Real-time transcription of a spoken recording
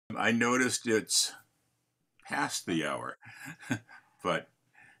I noticed it's past the hour, but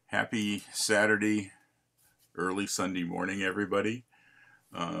happy Saturday, early Sunday morning, everybody.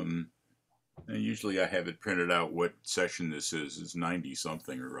 Um, and usually I have it printed out what session this is. It's 90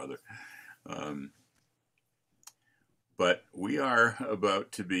 something or other. Um, but we are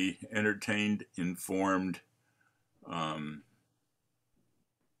about to be entertained, informed, um,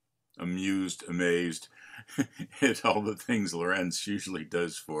 amused, amazed at all the things Lorenz usually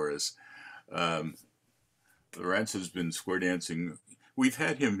does for us. Um, Lorenz has been square dancing. We've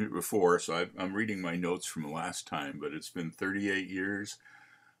had him before, so I'm reading my notes from last time, but it's been 38 years.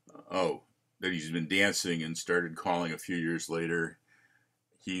 Oh, that he's been dancing and started calling a few years later.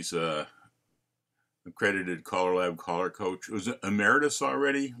 He's a accredited Color Lab collar coach. Was it emeritus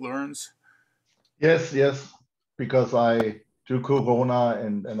already, Lorenz? Yes, yes, because I do Corona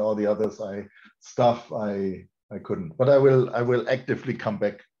and all the others I couldn't, but I will actively come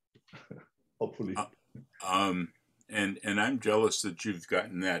back, hopefully. Uh, um, and I'm jealous that you've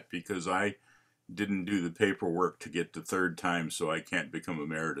gotten that because I didn't do the paperwork to get the third time, so I can't become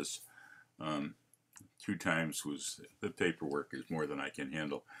emeritus. Um, 2 times was the paperwork is more than I can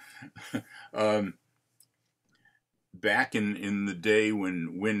handle. um, Back in the day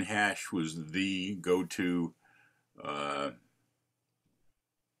when WinHash was the go-to uh,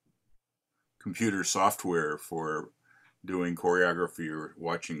 computer software for doing choreography or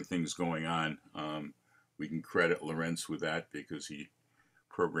watching things going on, we can credit Lorenz with that because he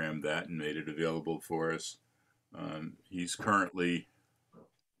programmed that and made it available for us. He's currently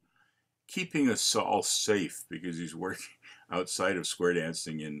keeping us all safe because he's working outside of square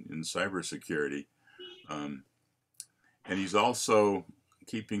dancing in cybersecurity. Um, and he's also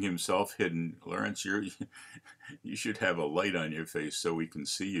keeping himself hidden. Lorenz, you should have a light on your face so we can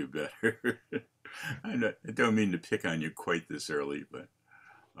see you better. I don't mean to pick on you quite this early, but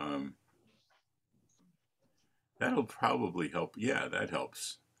um, that'll probably help. Yeah, that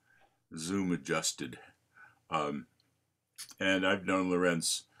helps. Zoom adjusted. Um, and I've known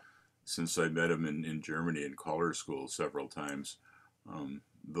Lorenz since I met him in Germany in collar school several times.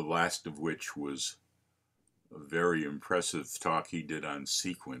 The last of which was a very impressive talk he did on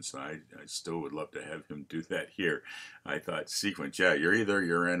sequence. I still would love to have him do that here. I thought sequence, yeah, you're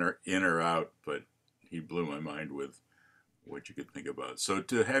in or out, but he blew my mind with what you could think about. So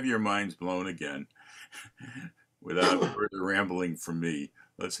to have your minds blown again, without further rambling from me,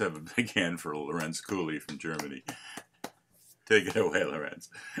 let's have a big hand for Lorenz Kuhlee from Germany. Take it away, Lorenz.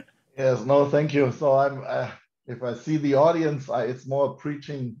 Yes, no, thank you. So if I see the audience, it's more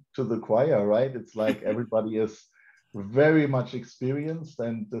preaching to the choir, right? It's like everybody is very much experienced,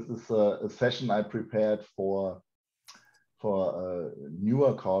 and this is a session I prepared for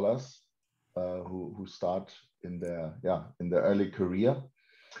newer callers who start in their early career.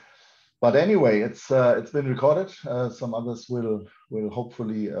 But anyway, it's been recorded. Some others will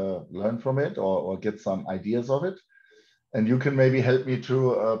hopefully learn from it or get some ideas of it. And you can maybe help me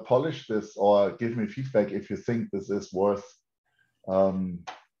to polish this or give me feedback if you think this is worth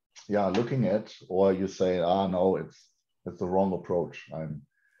looking at, or you say, no, it's the wrong approach. I'm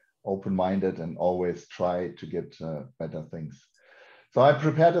open-minded and always try to get better things. So I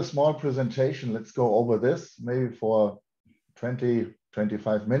prepared a small presentation. Let's go over this maybe for 20,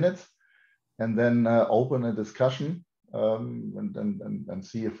 25 minutes and then open a discussion and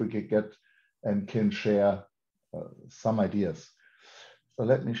see if we can get and can share some ideas. So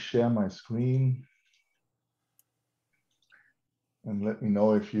let me share my screen and let me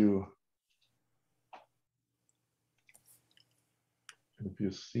know if you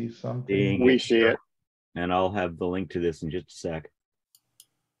see something. We see it. And I'll have the link to this in just a sec.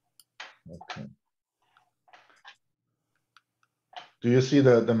 Okay. Do you see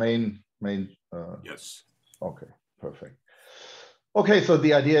the main? Yes. Okay, perfect. Okay, so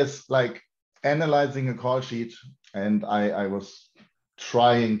the idea is like analyzing a call sheet, and I was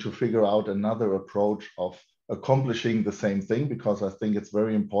trying to figure out another approach of accomplishing the same thing, because I think it's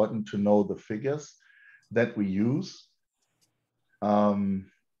very important to know the figures that we use. And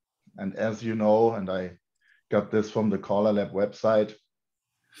as you know, and I got this from the Caller Lab website,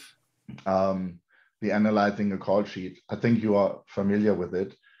 the analyzing a call sheet. I think you are familiar with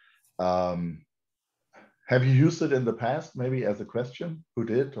it. Have you used it in the past, maybe as a question? Who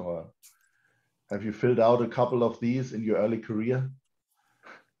did? Or have you filled out a couple of these in your early career?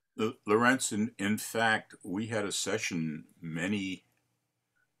 Lorenz, in fact, we had a session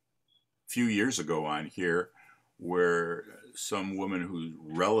few years ago on here where some woman who's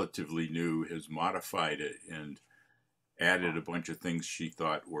relatively new has modified it and added a bunch of things she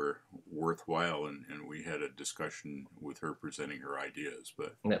thought were worthwhile, and we had a discussion with her presenting her ideas.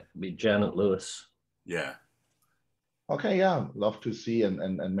 But that would be Janet Lewis. Yeah. Okay, yeah, love to see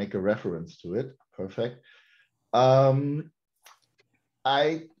and make a reference to it. Perfect. I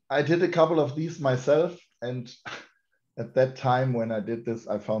did a couple of these myself, and at that time when I did this,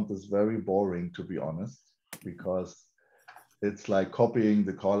 I found this very boring, to be honest, because it's like copying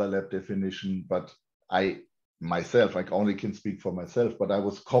the caller lab definition, but I myself, I only can speak for myself, but I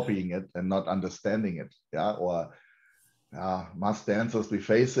was copying it and not understanding it. Yeah, or must dancers be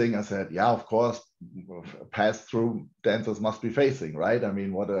facing? I said, yeah, of course, pass-through dancers must be facing, right? I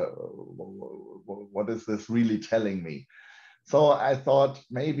mean, what is this really telling me? So I thought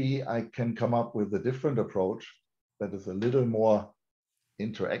maybe I can come up with a different approach that is a little more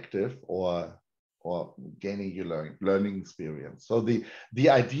interactive or gaining your learning experience. So the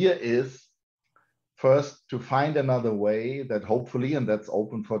idea is first to find another way that hopefully, and that's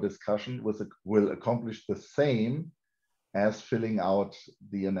open for discussion, will accomplish the same as filling out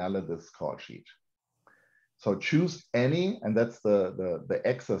the analysis call sheet. So choose any, and that's the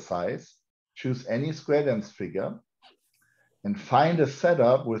exercise, choose any square dance figure and find a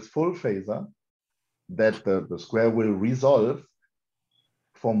setup with full phasor that the square will resolve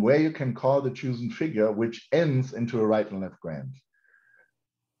from where you can call the chosen figure, which ends into a right and left grand.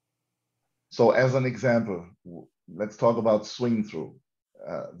 So as an example, let's talk about swing through.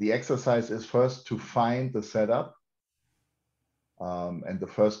 The exercise is first to find the setup. And the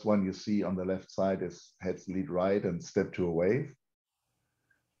first one you see on the left side is heads lead right and step to a wave.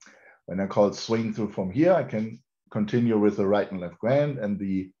 When I call swing through from here, I can continue with the right and left grand, and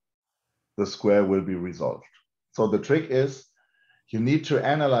the square will be resolved. So the trick is you need to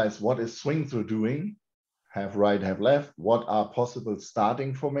analyze what is swing through doing, have right, have left, what are possible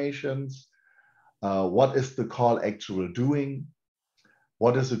starting formations, what is the call actual doing,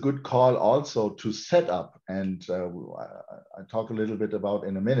 what is a good call also to set up, and I talk a little bit about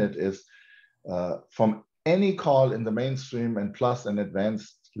in a minute, is from any call in the mainstream and plus an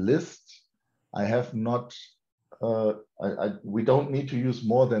advanced list, I have not, we don't need to use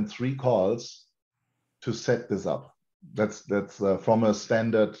more than 3 calls to set this up. That's from a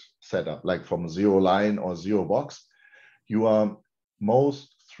standard setup, like from a 0 line or 0 box. You are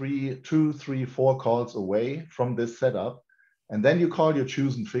most 2, 3, 4 calls away from this setup. And then you call your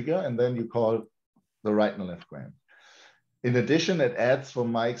chosen figure, and then you call the right and left grand. In addition, it adds,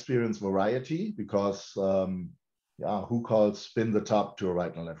 from my experience, variety, because who calls spin the top to a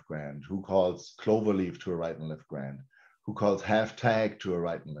right and left grand? Who calls cloverleaf to a right and left grand? Who calls half tag to a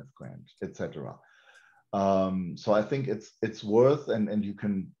right and left grand, etc. So I think it's worth, and you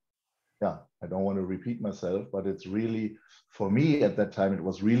can, I don't want to repeat myself, but it's really, for me at that time, it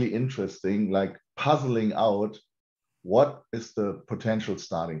was really interesting, like puzzling out what is the potential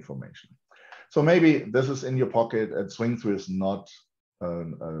starting formation. So maybe this is in your pocket, and swing through is not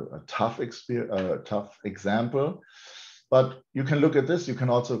a tough example, but you can look at this. You can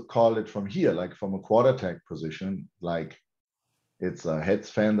also call it from here, like from a quarter tag position, like it's a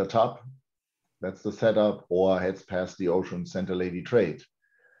heads fan the top, that's the setup, or heads past the ocean, center lady trade.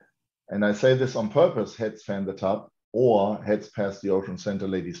 And I say this on purpose, heads fan the top, or heads past the ocean, center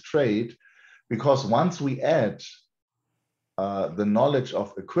ladies trade, because once we add the knowledge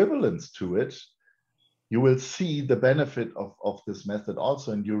of equivalence to it, you will see the benefit of this method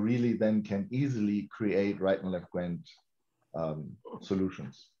also, and you really then can easily create right and left grand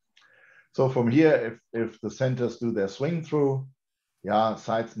solutions. So from here, if the centers do their swing through,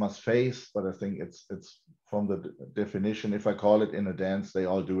 sides must face, but I think it's from the definition, if I call it in a dance, they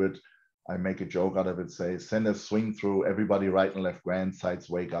all do it. I make a joke out of it, say, centers swing through, everybody right and left grand, sides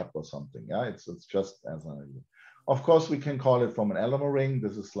wake up or something. Yeah, it's just as an idea. Of course, we can call it from an Alamo ring.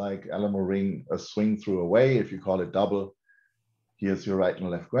 This is like Alamo ring, a swing through away. If you call it double, here's your right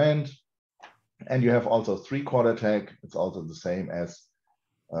and left grand. And you have also 3/4 tag. It's also the same as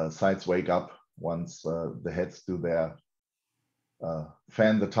sides wake up once the heads do their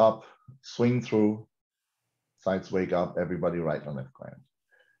fan the top, swing through, sides wake up, everybody right and left grand.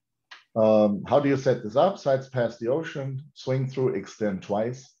 How do you set this up? Sides past the ocean, swing through, extend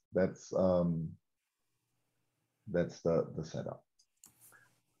twice. That's the setup.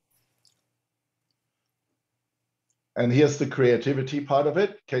 And here's the creativity part of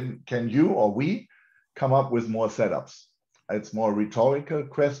it. Can you or we come up with more setups? It's more rhetorical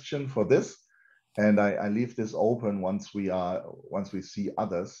question for this, and I leave this open once we see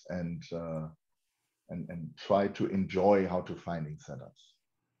others and try to enjoy how to finding setups.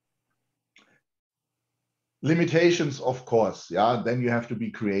 Limitations, of course, then you have to be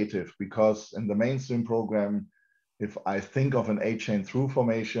creative, because in the mainstream program, if I think of an 8-chain through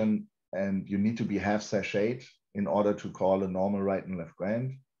formation and you need to be half sashayed in order to call a normal right and left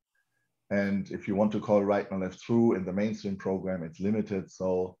grand. And if you want to call right and left through in the mainstream program, it's limited.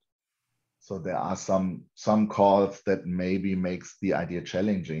 So there are some calls that maybe makes the idea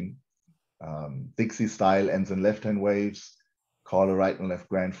challenging. Deucey style ends in left-hand waves, call a right and left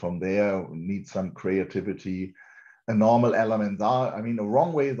grand from there, need some creativity. A normal elementaar, I mean, a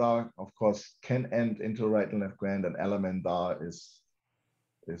wrong way there, of course, can end into right and left grand. An elementaar is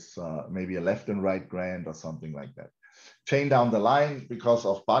maybe a left and right grand or something like that. Chain down the line because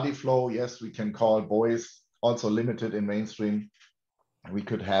of body flow. Yes, we can call boys, also limited in mainstream. We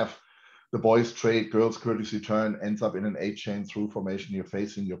could have the boys trade, girls courtesy turn, ends up in an 8-chain through formation. You're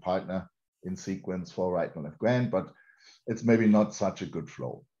facing your partner in sequence for right and left grand, but it's maybe not such a good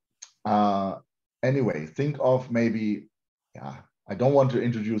flow. Anyway, think of maybe, yeah, I don't want to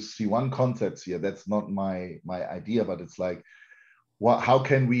introduce C1 concepts here. That's not my idea, but it's like, how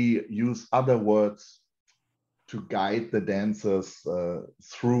can we use other words to guide the dancers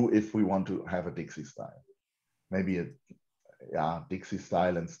through if we want to have a Deucey style? Maybe a Deucey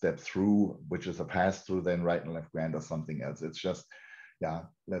style and step through, which is a pass through, then right and left grand or something else. It's just, yeah,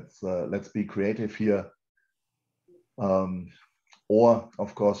 let's be creative here. Or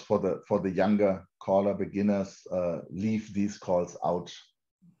of course, for the younger caller beginners, leave these calls out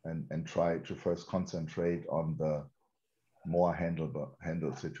and try to first concentrate on the more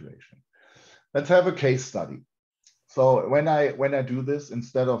handled situation. Let's have a case study. So when I do this,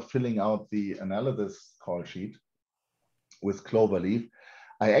 instead of filling out the analysis call sheet with cloverleaf,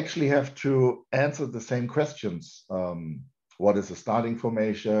 I actually have to answer the same questions. What is the starting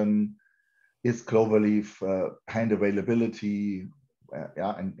formation? Is cloverleaf hand availability?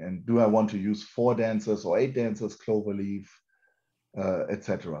 And do I want to use 4 dancers or 8 dancers cloverleaf,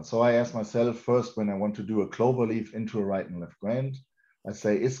 etc. So I ask myself first, when I want to do a cloverleaf into a right and left grand, I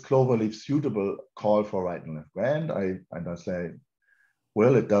say, is cloverleaf suitable call for right and left grand? And I say,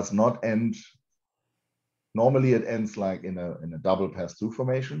 well, it does not end. Normally it ends like in a double pass through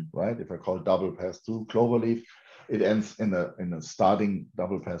formation, right? If I call double pass through cloverleaf, it ends in a starting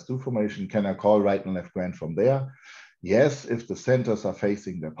double pass through formation. Can I call right and left grand from there? Yes, if the centers are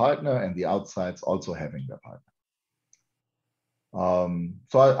facing their partner and the outsides also having their partner.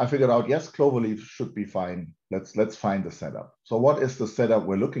 So I figured out, yes, cloverleaf should be fine. Let's find the setup. So what is the setup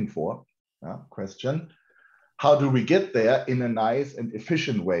we're looking for? Question. How do we get there in a nice and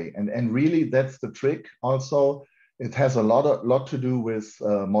efficient way? And really, that's the trick. Also, it has a lot to do with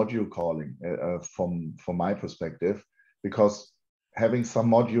module calling from my perspective, because having some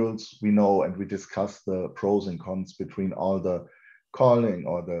modules, we know and we discuss the pros and cons between all the calling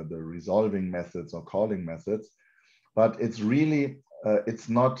or the resolving methods or calling methods. But it's really, it's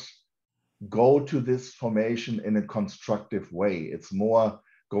not go to this formation in a constructive way. It's more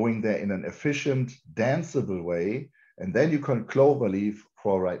going there in an efficient, danceable way. And then you can cloverleaf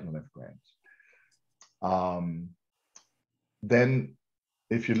for right and left grand. Then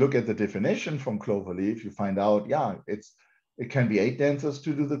if you look at the definition from cloverleaf, you find out, yeah, it can be 8 dancers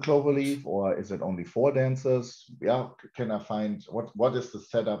to do the cloverleaf, or is it only 4 dancers? Yeah, can I find, what is the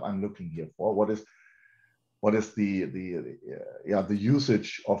setup I'm looking here for? What is the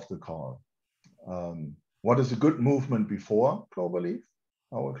usage of the call? What is a good movement before cloverleaf,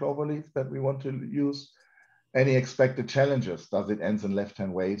 our cloverleaf that we want to use? Any expected challenges? Does it end in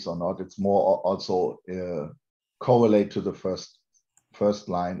left-hand waves or not? It's more also correlate to the first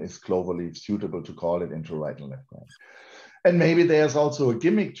line. Is cloverleaf suitable to call it into right and left hand? And maybe there's also a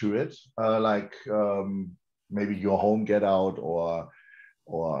gimmick to it, like maybe your home get out, or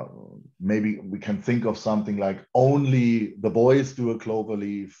maybe we can think of something like only the boys do a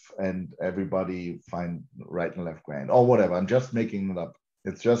cloverleaf and everybody find right and left grand, or whatever. I'm just making it up.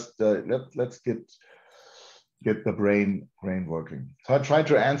 It's just let's get the brain working. So I try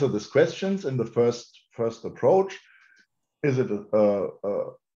to answer these questions in the first approach. Is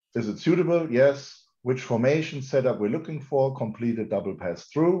it suitable? Yes. Which formation setup we're looking for? Completed double pass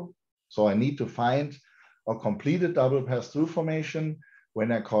through. So I need to find a completed double pass through formation.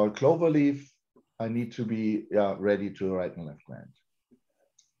 When I call cloverleaf, I need to be ready to right and left grand.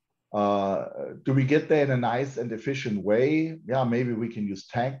 Do we get there in a nice and efficient way? Yeah, maybe we can use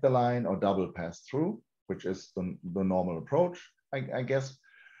tag the line or double pass through, which is the normal approach, I guess.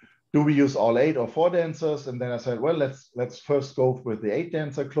 Do we use all 8 or 4 dancers? And then I said, well, let's first go with the 8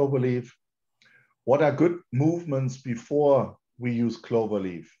 dancer cloverleaf. What are good movements before we use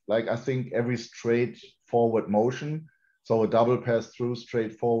cloverleaf? Like, I think every straight forward motion. So a double pass through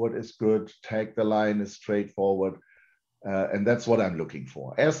straight forward is good. Tag the line is straightforward. And that's what I'm looking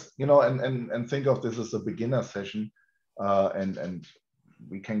for. As you know, and think of this as a beginner session, and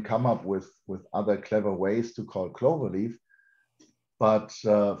we can come up with other clever ways to call cloverleaf. But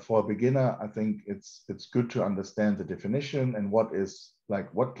for a beginner, I think it's good to understand the definition and what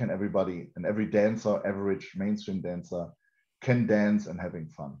can everybody and every dancer, average mainstream dancer, can dance and having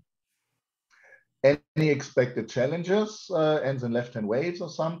fun. Any expected challenges? Ends in left hand waves or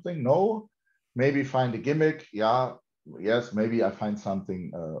something? No. Maybe find a gimmick. Yeah. Yes. Maybe I find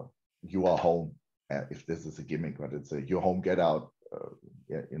something. You are home. If this is a gimmick, but it's a you're home, get out.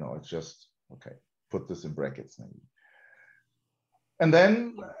 Yeah, you know, it's just okay. Put this in brackets maybe. And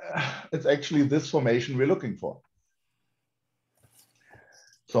then it's actually this formation we're looking for.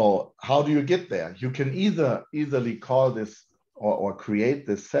 So how do you get there? You can easily call this or create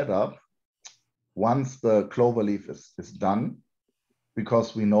this setup once the cloverleaf is done,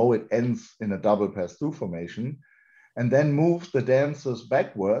 because we know it ends in a double pass through formation, and then move the dancers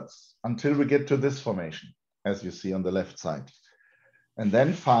backwards until we get to this formation, as you see on the left side. And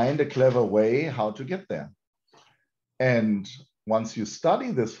then find a clever way how to get there. And once you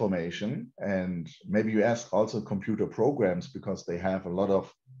study this formation, and maybe you ask also computer programs, because they have a lot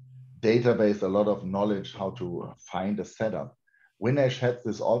of database, a lot of knowledge how to find a setup. Winesh had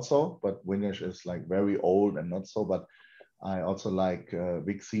this also, but Winesh is like very old and not so, but I also like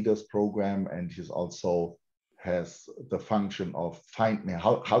Vic Cedars program, and he's also has the function of find me,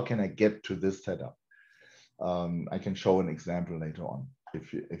 how can I get to this setup? I can show an example later on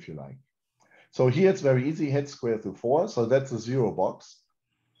if you like. So here it's very easy, head square through 4. So that's a 0 box,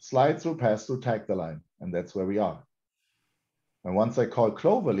 slide through, pass through, tag the line. And that's where we are. And once I call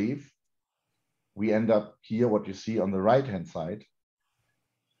cloverleaf, we end up here, what you see on the right-hand side.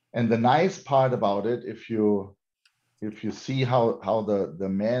 And the nice part about it, if you see how the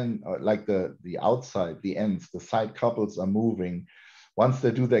men, like the outside, the ends, the side couples are moving, once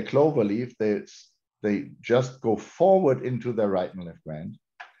they do their cloverleaf, they just go forward into their right and left grand.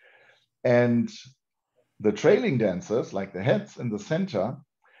 And the trailing dancers, like the heads in the center,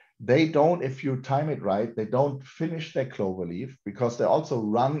 they don't, if you time it right, they don't finish their cloverleaf because they also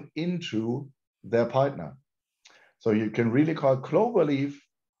run into their partner. So you can really call cloverleaf,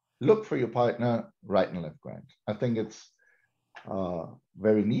 look for your partner, right and left grand. I think it's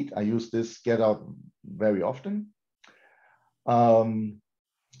very neat. I use this get out very often.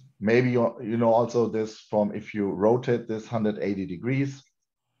 Maybe you know also this from, if you rotate this 180 degrees,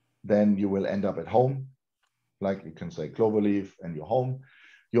 then you will end up at home. Like you can say cloverleaf and you're home.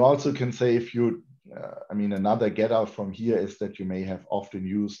 You also can say, if you, I mean, another get out from here is that you may have often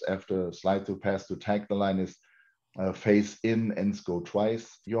used after slide to pass to tag the line is face in, ends go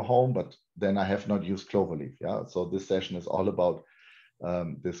twice, you're home, but then I have not used cloverleaf. Yeah, so this session is all about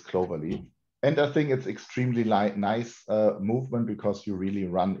this cloverleaf. And I think it's extremely nice movement because you really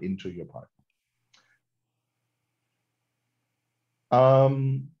run into your partner.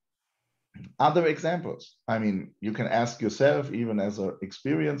 Other examples. I mean, you can ask yourself, even as an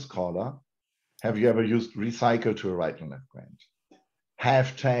experienced caller, have you ever used recycle to a right and left grand?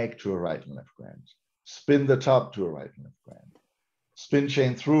 Half tag to a right and left grand? Spin the top to a right and left grand? Spin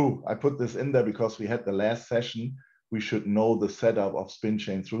chain through. I put this in there because we had the last session. We should know the setup of spin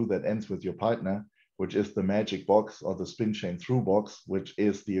chain through that ends with your partner, which is the magic box, or the spin chain through box, which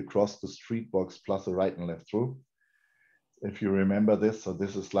is the across the street box plus a right and left through. If you remember this, so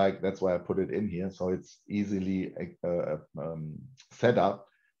this is like, that's why I put it in here. So it's easily set up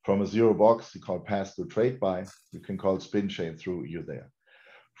from a 0 box. You call pass to trade by, you can call spin chain through, you there.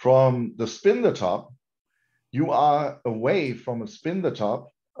 From the spin the top, you are away from a spin the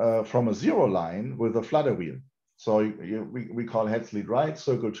top from a 0 line with a flutter wheel. So we call heads lead right,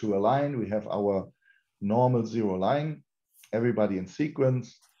 circle to a line. We have our normal 0 line, everybody in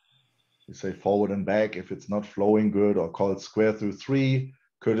sequence. You say forward and back if it's not flowing good, or call it square through 3,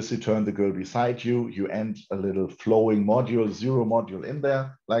 courtesy turn the girl beside you. You end a little flowing module, 0 module in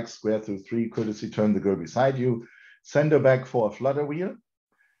there, like square through 3, courtesy turn the girl beside you. Send her back for a flutter wheel.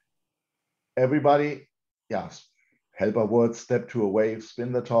 Everybody, yes, helper word, step to a wave,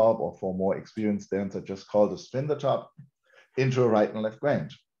 spin the top, or for more experienced dancer, just call the spin the top into a right and left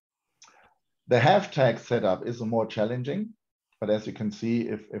grand. The half tag setup is more challenging. But as you can see,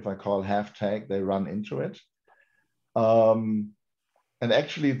 if I call half tag, they run into it. And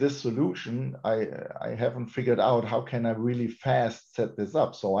actually this solution, I haven't figured out how can I really fast set this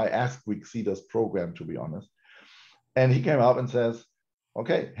up. So I asked Vic Cedars program, to be honest. And he came up and says,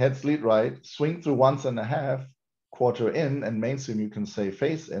 okay, heads lead right, swing through 1.5, quarter in, and mainstream you can say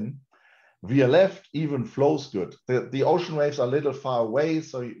face in. Via left even flows good. The ocean waves are a little far away,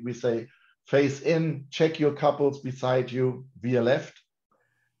 so we say face in, check your couples beside you via left,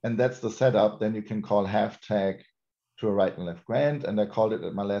 and that's the setup. Then you can call half tag to a right and left grand. And I called it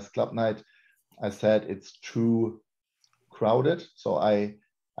at my last club night. I said it's too crowded. So I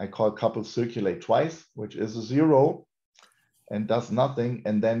call couple circulate twice, which is a 0 and does nothing,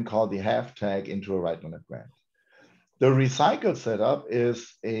 and then call the half tag into a right and left grand. The recycle setup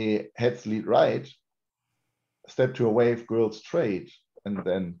is a heads lead right, step to a wave, girls straight, and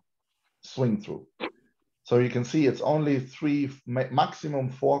then swing through. So you can see it's only 3, maximum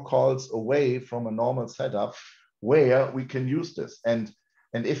 4 calls away from a normal setup where we can use this. And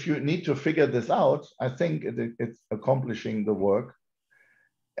if you need to figure this out, I think it's accomplishing the work.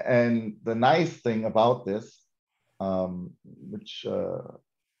 And the nice thing about this, which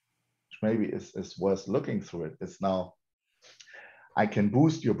maybe is worth looking through it, is now I can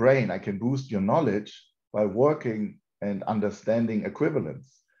boost your brain, I can boost your knowledge by working and understanding equivalence.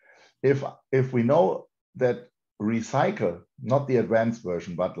 If we know that recycle, not the advanced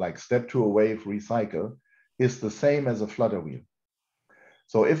version, but like step to a wave recycle, is the same as a flutter wheel.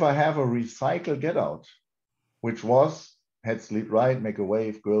 So if I have a recycle get out, which was heads lead right, make a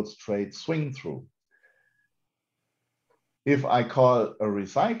wave, girls straight, swing through. If I call a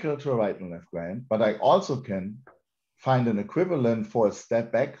recycle to a right and left grand, but I also can find an equivalent for a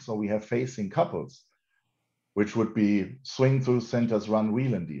step back, so we have facing couples, which would be swing through, centers, run,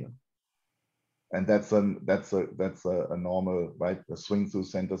 wheel and deal. And that's a normal, right? The swing through,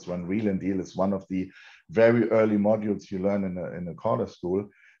 centers, run, wheel and deal is one of the very early modules you learn in a quarter school.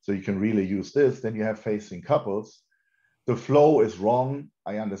 So you can really use this. Then you have facing couples. The flow is wrong,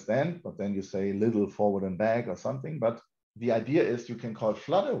 I understand, but then you say little forward and back or something. But the idea is you can call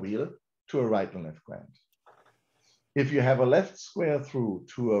flutter wheel to a right and left grand. If you have a left square through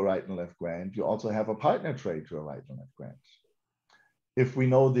to a right and left grand, you also have a partner tray to a right and left grand. If we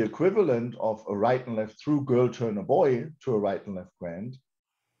know the equivalent of a right and left through girl turn a boy to a right and left grand,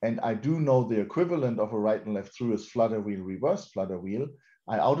 and I do know the equivalent of a right and left through is flutter wheel, reverse flutter wheel,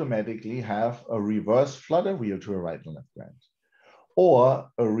 I automatically have a reverse flutter wheel to a right and left grand. Or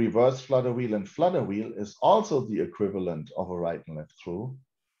a reverse flutter wheel and flutter wheel is also the equivalent of a right and left through.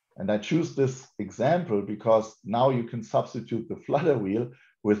 And I choose this example because now you can substitute the flutter wheel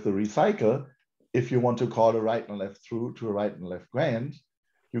with the recycle. If you want to call a right and left through to a right and left grand,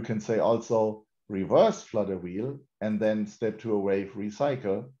 you can say also reverse flutter wheel and then step to a wave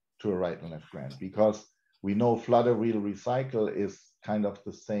recycle to a right and left grand, because we know flutter wheel recycle is kind of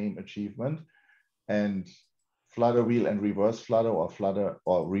the same achievement, and flutter wheel and reverse flutter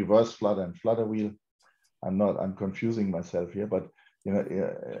or reverse flutter and flutter wheel. I'm confusing myself here, but you know,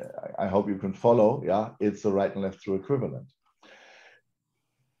 I hope you can follow. Yeah, it's the right and left through equivalent.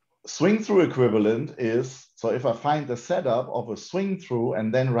 Swing through equivalent is, so if I find the setup of a swing through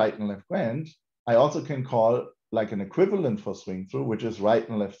and then right and left grand, I also can call like an equivalent for swing through, which is right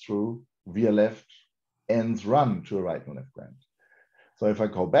and left through via left ends run to a right and left grand. So if I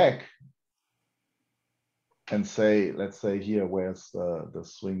go back and say, let's say here, where's the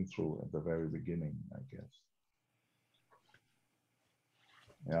swing through at the very beginning, I guess.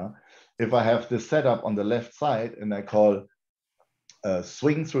 Yeah, if I have this setup on the left side and I call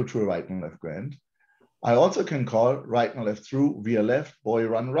swing through to a right and left grand, I also can call right and left through via left, boy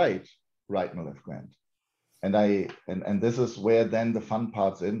run right, right and left grand. And this is where then the fun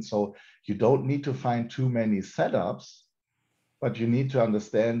part's in. So you don't need to find too many setups, but you need to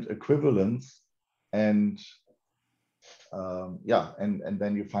understand equivalence and yeah, and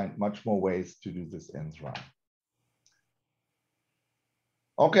then you find much more ways to do this ends run.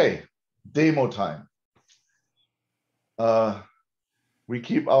 Okay, demo time. We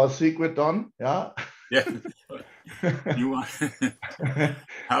keep our secret, Don. Yeah. Yeah. You want?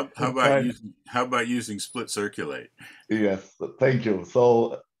 how about using split circulate? Yes, thank you.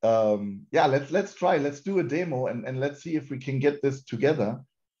 So yeah, let's try. Let's do a demo and let's see if we can get this together.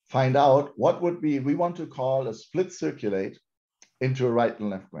 Find out what would be, we want to call a split circulate into a right and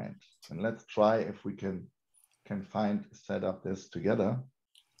left grand. And let's try if we can set up this together.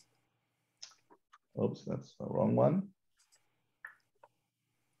 Oops, that's the wrong one.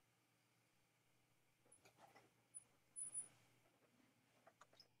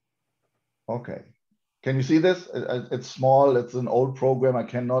 Okay, can you see this? It's small, it's an old program. I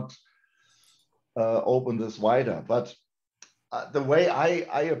cannot open this wider, but the way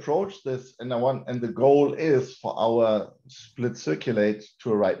I approach this and the goal is for our split circulate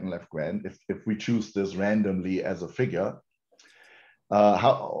to a right and left grand, if we choose this randomly as a figure,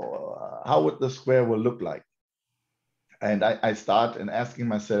 how would the square will look like? And I start in asking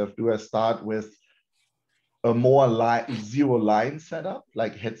myself, do I start with a more zero line setup,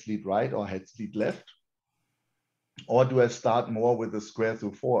 like heads lead right or heads lead left? Or do I start more with the square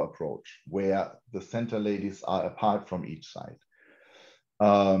through four approach, where the center ladies are apart from each side?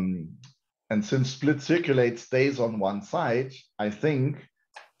 And since split circulate stays on one side, I think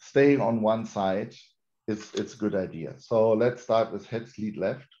staying on one side it's a good idea. So let's start with heads lead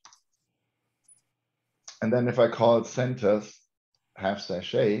left. And then if I call centers half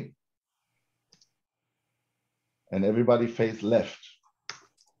sashay, and everybody face left.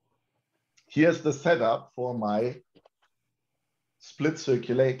 Here's the setup for my split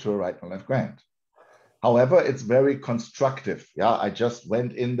circulate to a right and left grand. However, it's very constructive. Yeah, I just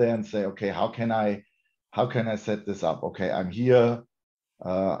went in there and say, okay, how can I set this up? Okay, I'm here.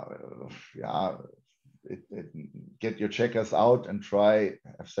 Yeah, get your checkers out and try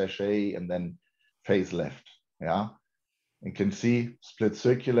sashay and then face left. Yeah, you can see split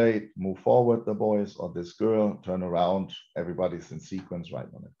circulate, move forward the boys or this girl, turn around, everybody's in sequence right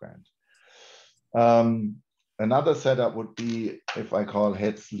on the grand. Another setup would be if I call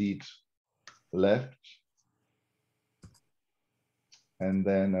heads lead left and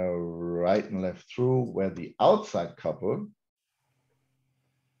then a right and left through where the outside couple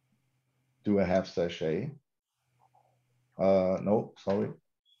do a half sashay. No, sorry.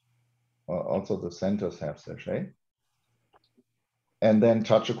 Also the centers half sashay. And then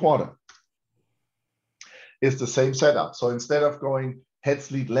touch a quarter. It's the same setup. So instead of going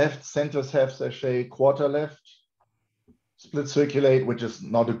heads lead left, centers half sashay, quarter left, split circulate, which is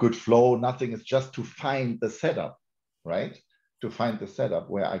not a good flow, nothing, it's just to find the setup, right? To find the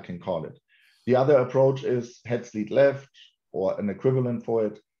setup where I can call it. The other approach is heads lead left or an equivalent for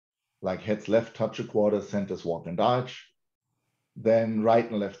it, like heads left, touch a quarter, centers walk and arch. Then right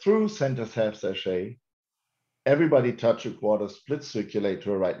and left through, centers half sashay. Everybody touch a quarter, split circulate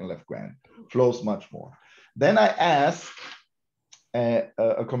to a right and left grand. Flows much more. Then I ask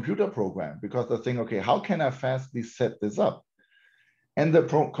a computer program because I think, okay, how can I fastly set this up? And the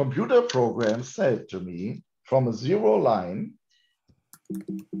computer program said to me from a zero line,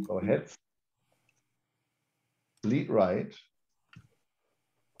 so heads lead right,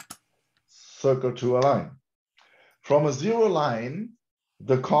 circle to a line. From a zero line,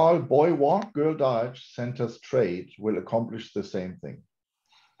 the call boy walk, girl dodge, center straight will accomplish the same thing.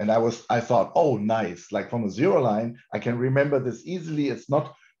 And I thought, oh, nice. Like from a zero line, I can remember this easily. It's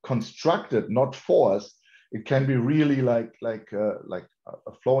not constructed, not forced. It can be really like a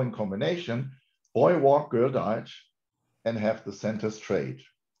flowing combination. Boy walk, girl dodge, and have the center straight.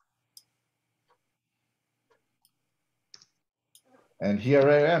 And here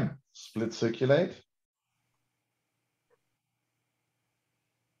I am, split circulate.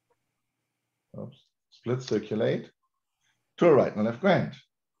 Oops. Split circulate to a right and left grand.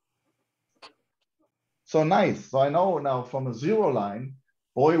 So nice. So I know now from a zero line,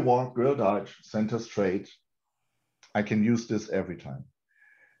 boy walk, girl dodge, center straight. I can use this every time.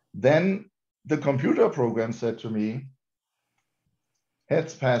 Then the computer program said to me,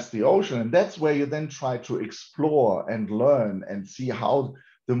 heads past the ocean. And that's where you then try to explore and learn and see how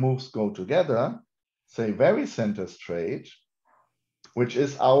the moves go together. Say very center straight, which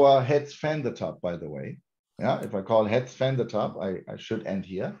is our heads fan the top, by the way. Yeah, if I call heads fan the top, I should end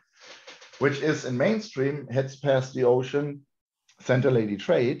here, which is in mainstream, heads past the ocean, center lady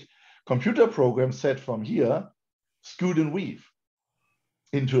trade. Computer program said from here, scoot and weave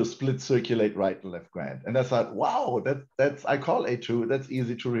into a split circulate right and left grand. And I thought, wow, that's I call A2, that's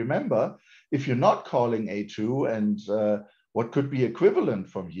easy to remember. If you're not calling A2 and what could be equivalent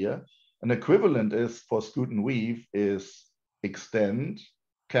from here, an equivalent is for scoot and weave is extend,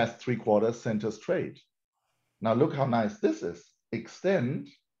 cast 3/4, center straight. Now look how nice this is. Extend,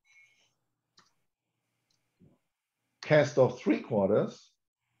 cast off 3/4,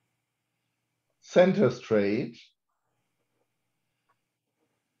 center straight.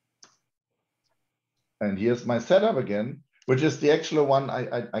 And here's my setup again, which is the actual one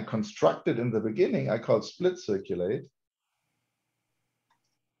I constructed in the beginning. I called split circulate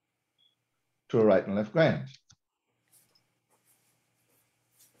to a right and left grand.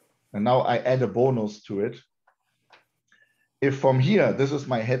 And now I add a bonus to it. If from here, this is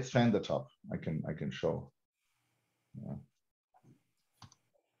my heads fan the top, I can show. Yeah.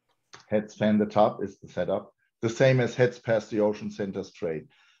 Heads fan the top is the setup. The same as heads past the ocean, center straight.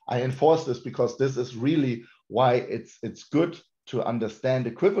 I enforce this because this is really why it's good to understand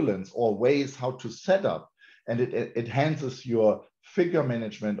equivalents or ways how to set up. And it enhances your figure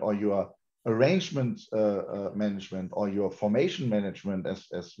management or your arrangement management or your formation management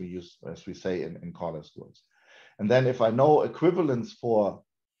as we say in color schools. And then if I know equivalents for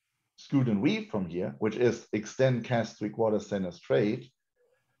scoot and weave from here, which is extend, cast 3/4, center straight,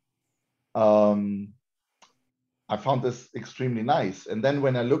 I found this extremely nice. And then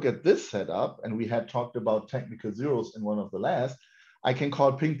when I look at this setup, and we had talked about technical zeros in one of the last, I can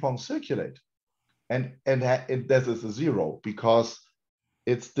call ping pong circulate. And this is a zero because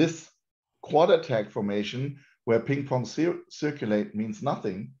it's this quarter tag formation where ping pong circulate means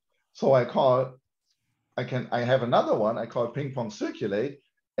nothing. So I have another one, I call ping pong circulate.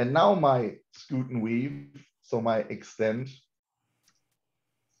 And now my scoot and weave, so my extend,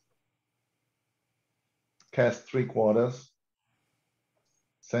 cast 3/4,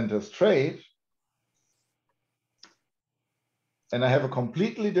 center straight, and I have a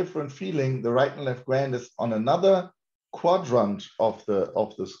completely different feeling. The right and left grand is on another quadrant of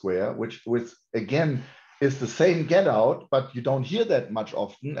the square, which again is the same get out, but you don't hear that much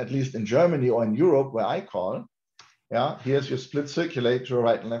often, at least in Germany or in Europe where I call. Yeah, here's your split circulate to a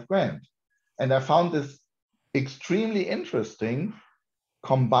right and left grand. And I found this extremely interesting,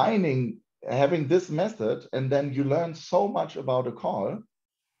 combining having this method, and then you learn so much about a call.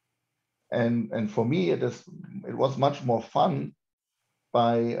 And for me, it was much more fun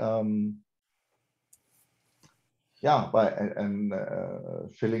by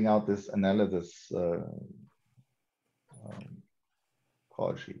filling out this analysis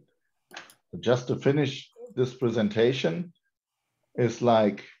call sheet. Just to finish this presentation is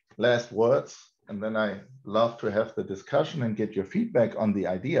like last words, and then I love to have the discussion and get your feedback on the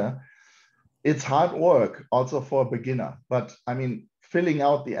idea. It's hard work also for a beginner, but I mean, filling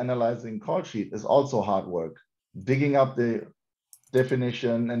out the analyzing call sheet is also hard work, digging up the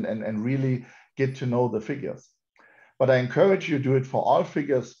definition and really get to know the figures. But I encourage you to do it for all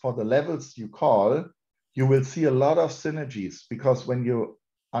figures for the levels you call. You will see a lot of synergies, because when you're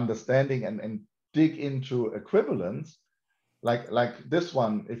understanding and dig into equivalence, like this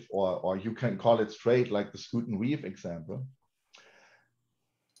one, or you can call it straight, like the scoot and weave example,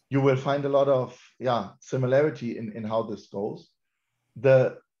 you will find a lot of similarity in how this goes.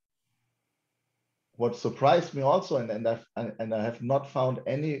 What surprised me also, and I have not found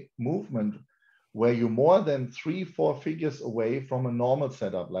any movement where you're more than 3-4 figures away from a normal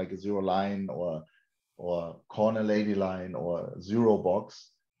setup, like a zero line or corner lady line or zero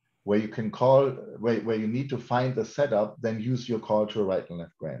box, where you can call, where you need to find the setup, then use your call to a right and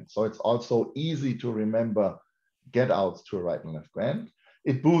left grand. So it's also easy to remember get outs to a right and left grand.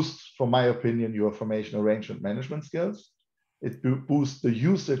 It boosts, from my opinion, your formation arrangement management skills. It boosts the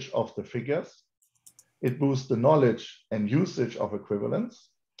usage of the figures. It boosts the knowledge and usage of equivalence.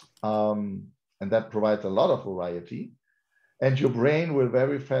 And that provides a lot of variety. And your brain will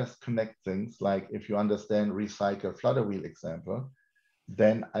very fast connect things. Like if you understand recycle flutter wheel example,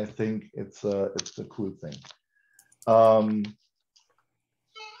 then I think it's a cool thing. And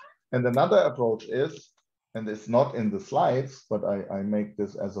another approach is, and it's not in the slides, but I make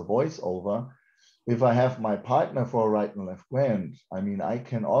this as a voiceover. If I have my partner for a right and left grand, I mean, I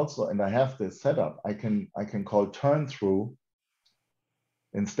can also, and I have this setup, I can call turn through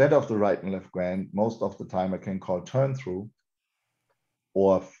instead of the right and left grand. Most of the time I can call turn through,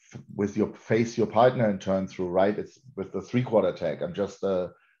 or with your face your partner and turn through, right? It's with the 3/4 tag. I'm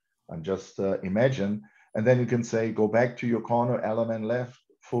just imagine, and then you can say go back to your corner, element left,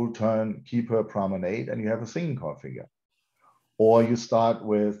 full turn, keeper, promenade, and you have a singing call figure. Or you start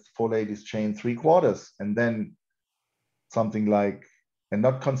with 4 ladies chain 3/4, and then something like, and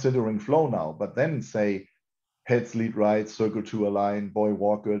not considering flow now, but then say heads lead right, circle to a line, boy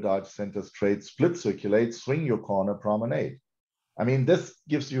walk, girl dodge, center straight, split circulate, swing your corner, promenade. I mean, this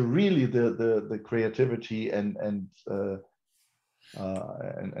gives you really the creativity and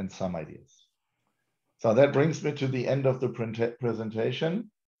some ideas. So that brings me to the end of the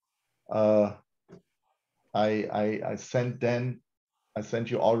presentation. I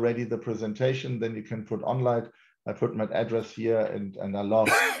sent you already the presentation, then you can put online. I put my address here, and I love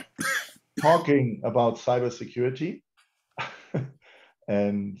talking about cybersecurity.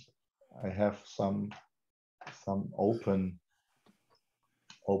 And I have some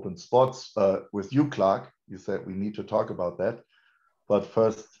open spots with you, Clark. You said we need to talk about that. But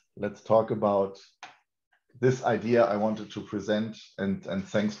first, let's talk about this idea I wanted to present, and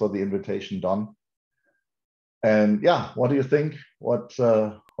thanks for the invitation, Don. And yeah, what do you think? What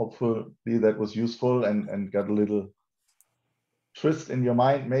hopefully that was useful and got a little twist in your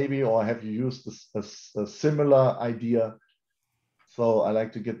mind maybe, or have you used a similar idea? So I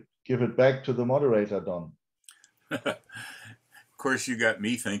like to give it back to the moderator, Don. Of course, you got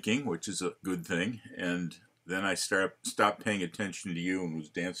me thinking, which is a good thing. And then I stopped paying attention to you and was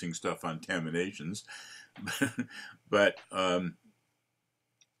dancing stuff on terminations. But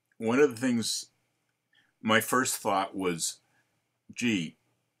one of the things, my first thought was, gee,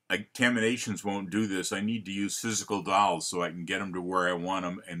 contaminations won't do this. I need to use physical dolls so I can get them to where I want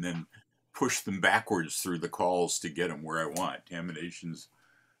them and then push them backwards through the calls to get them where I want. Contaminations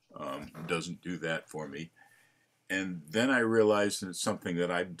doesn't do that for me. And then I realized, and it's something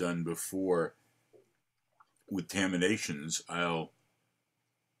that I've done before with contaminations, I'll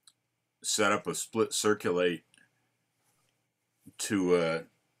set up a split circulate to a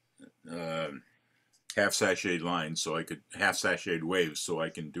half sashayed line, so I could half sashayed waves, so I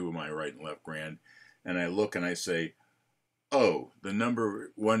can do my right and left grand. And I look and I say, oh, the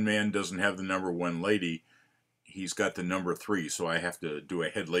number one man doesn't have the number one lady. He's got the number 3, so I have to do a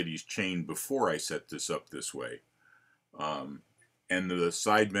head ladies chain before I set this up this way. And the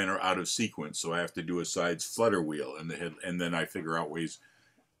side men are out of sequence, so I have to do a sides flutter wheel, and the head, and then I figure out ways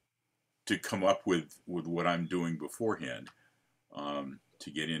to come up with what I'm doing beforehand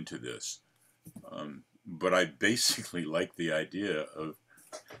to get into this. But I basically like the idea of.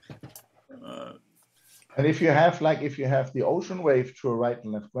 And if you have the ocean wave to a right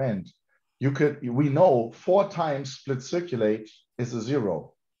and left grand, we know 4 times split circulate is a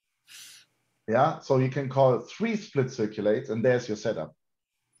 0. Yeah, so you can call 3 split circulates, and there's your setup.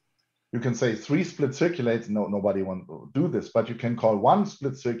 You can say 3 split circulates. No, nobody wants to do this, but you can call 1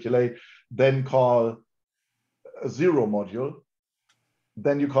 split circulate, then call a 0 module,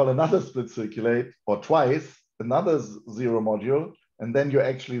 then you call another split circulate, or twice another 0 module, and then you're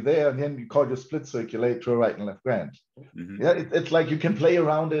actually there, and then you call your split circulate to a right and left grand. Mm-hmm. Yeah, it's like you can play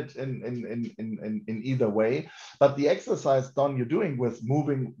around it in either way. But the exercise, Don, you're doing with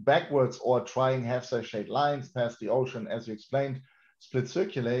moving backwards or trying half sashayed lines past the ocean, as you explained, split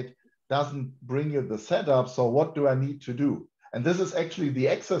circulate doesn't bring you the setup. So what do I need to do? And this is actually the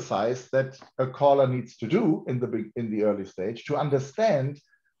exercise that a caller needs to do in the early stage to understand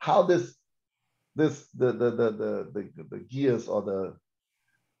how the gears or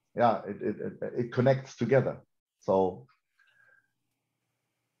it connects together. So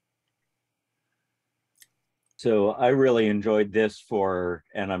I really enjoyed this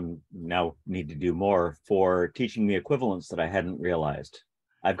and I'm now need to do more for teaching me equivalents that I hadn't realized.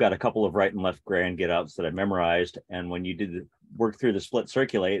 I've got a couple of right and left grand get outs that I memorized, and when you did work through the split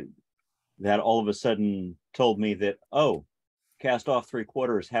circulate, that all of a sudden told me that, oh, cast off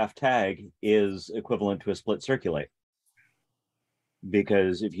 3/4 half tag is equivalent to a split circulate.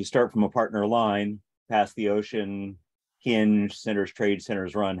 Because if you start from a partner line, past the ocean, hinge, centers trade,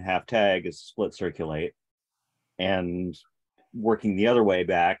 centers run, half tag is split circulate. And working the other way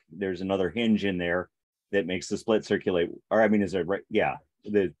back, there's another hinge in there that makes the split circulate, or I mean, is it right? Yeah,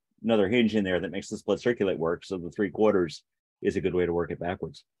 there's another hinge in there that makes the split circulate work. So the 3/4 is a good way to work it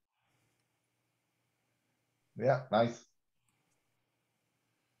backwards. Yeah, nice.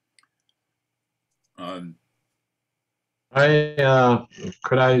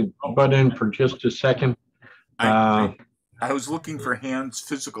 Could I butt in for just a second? I was looking for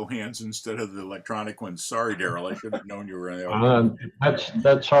physical hands instead of the electronic ones. Sorry, Daryl. I should have known you were in the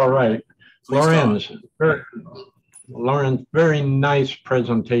That's all right. Lorenz, very nice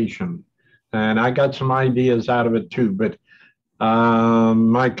presentation. And I got some ideas out of it too, but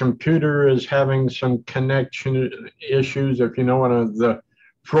my computer is having some connection issues, if you know, one of the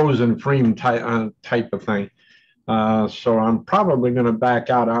frozen frame type of thing. So I'm probably going to back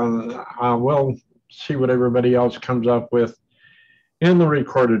out. I will see what everybody else comes up with in the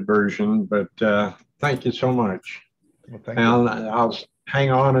recorded version, but thank you so much. Well, thank you. I'll hang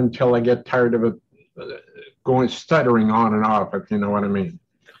on until I get tired of it stuttering on and off, if you know what I mean.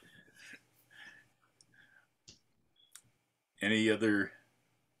 Any other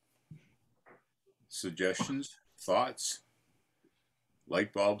suggestions, thoughts?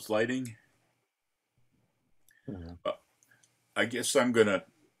 Light bulbs lighting? I guess I'm going to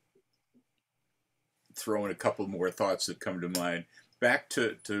throw in a couple more thoughts that come to mind. Back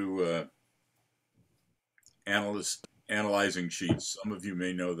to analyzing sheets. Some of you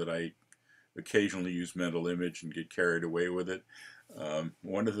may know that I occasionally use mental image and get carried away with it.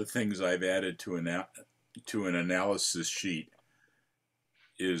 One of the things I've added to an analysis sheet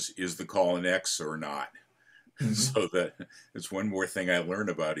is the call an X or not. So that it's one more thing I learn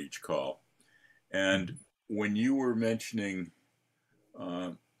about each call. And when you were mentioning,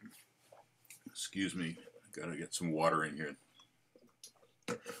 excuse me, I gotta get some water in here.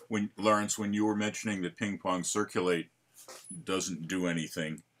 Lorenz, when you were mentioning that ping pong circulate doesn't do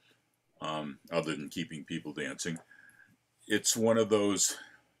anything other than keeping people dancing, it's one of those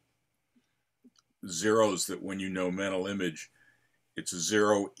zeros that when you know mental image, it's a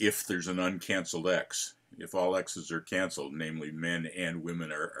 0 if there's an uncanceled X. if all X's are canceled, namely men and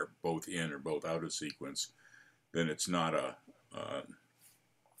women are both in or both out of sequence, then it's not a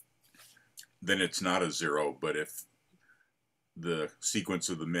zero. But if the sequence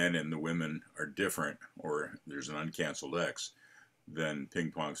of the men and the women are different, or there's an uncanceled X, then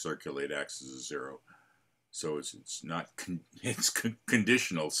ping pong circulate acts as a zero. So it's not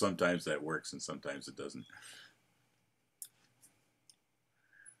conditional. Sometimes that works and sometimes it doesn't.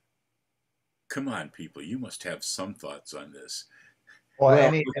 Come on, people, you must have some thoughts on this. Or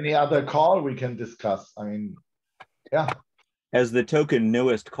any other call we can discuss. I mean, yeah. As the token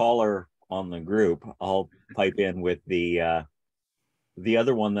newest caller on the group, I'll pipe in with the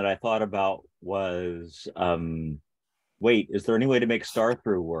other one that I thought about was, wait, is there any way to make star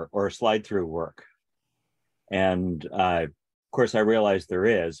through work or slide through work? And of course I realized there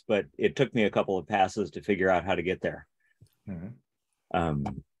is, but it took me a couple of passes to figure out how to get there. Mm-hmm.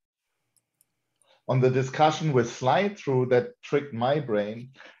 On the discussion with slide through, that tricked my brain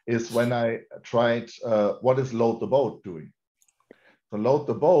is when I tried what is load the boat doing. So load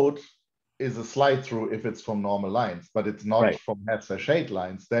the boat is a slide through if it's from normal lines, but it's not right. from half sashayed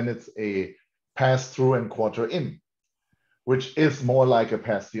lines. Then it's a pass through and quarter in, which is more like a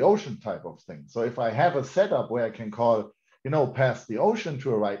pass the ocean type of thing. So if I have a setup where I can call, pass the ocean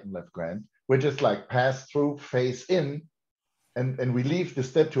to a right and left grand, which is like pass through, face in, and we leave the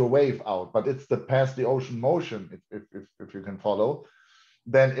step to a wave out, but it's the pass the ocean motion, if you can follow.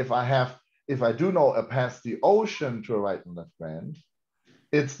 Then if I do know a pass the ocean to a right and left grand,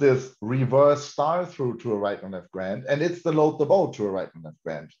 it's this reverse star through to a right and left grand, and it's the load the boat to a right and left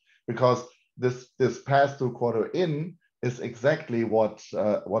grand, because this pass through quarter in is exactly what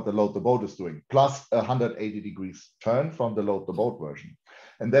the load the boat is doing, plus 180 degrees turn from the load the boat version.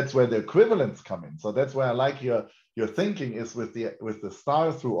 And that's where the equivalents come in. So that's where I like your thinking is with the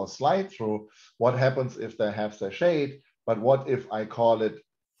star through or slide through. What happens if they have sashayed? But what if I call it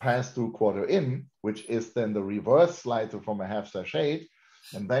pass through quarter in, which is then the reverse slide through from a half sashayed,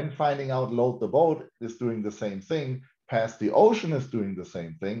 and then finding out load the boat is doing the same thing, pass the ocean is doing the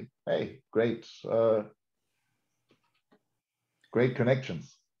same thing. Hey, great. Great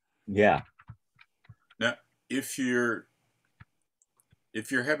connections. Yeah. Now, if you're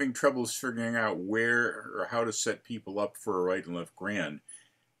having troubles figuring out where or how to set people up for a right and left grand,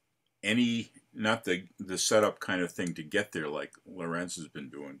 not the setup kind of thing to get there like Lorenz has been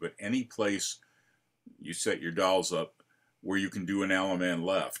doing, but any place you set your dolls up where you can do an Alaman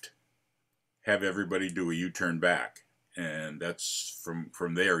left, have everybody do a U-turn back, and that's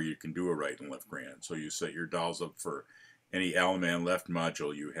from there you can do a right and left grand. So you set your dolls up for any Alaman left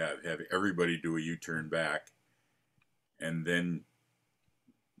module you have everybody do a U-turn back, and then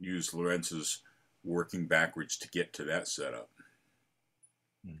use Lorenz's working backwards to get to that setup.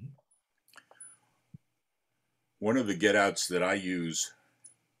 Mm-hmm. One of the get-outs that I use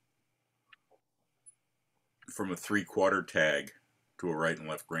from a 3/4 tag to a right and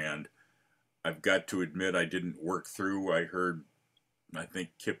left grand, I've got to admit I didn't work through. I think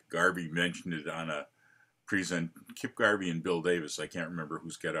Kip Garvey mentioned it on a Kip Garvey and Bill Davis, I can't remember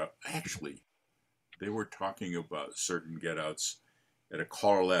whose get out. Actually, they were talking about certain get outs at a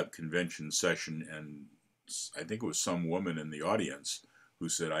Color Lab convention session, and I think it was some woman in the audience who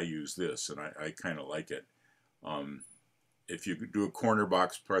said, I use this, and I kind of like it. If you do a corner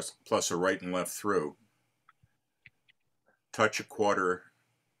box plus a right and left through, touch a quarter,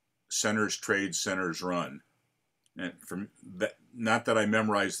 centers trade, centers run. And from that, not that I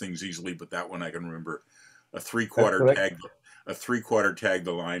memorize things easily, but that one I can remember. A 3/4 tag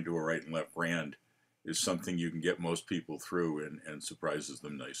the line to a right and left grand is something you can get most people through and surprises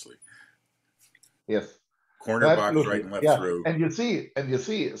them nicely. Yes. Corner box, absolutely. right and left through. And you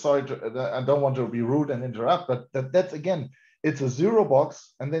see, sorry, I don't want to be rude and interrupt, but that's again, it's a zero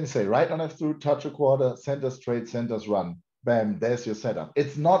box, and then you say right and left through, touch a quarter, centers trade, centers run. Bam, there's your setup.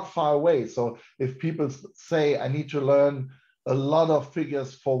 It's not far away. So if people say, I need to learn a lot of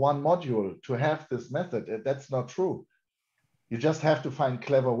figures for one module to have this method, that's not true. You just have to find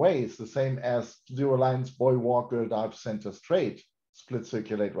clever ways, the same as zero lines, boy walk, girl dive, center straight, split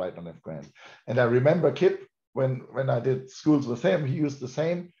circulate, right and left grand. And I remember Kip, when I did schools with him, he used the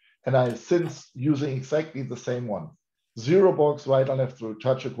same, and I since using exactly the same one. Zero box, right and left through,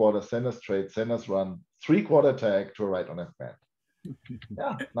 touch a quarter, center straight, centers run, 3/4 tag to a right and left band.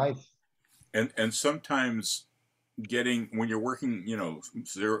 Yeah, nice. And sometimes when you're working,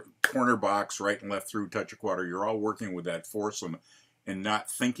 zero corner box, right and left through, touch a quarter, you're all working with that foursome and not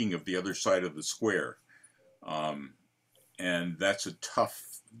thinking of the other side of the square. and that's a tough,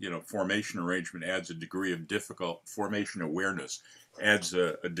 formation arrangement adds a degree of formation awareness adds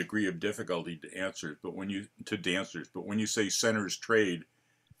a degree of difficulty to dancers. But when you say centers trade,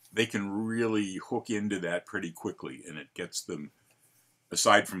 they can really hook into that pretty quickly, and it gets them,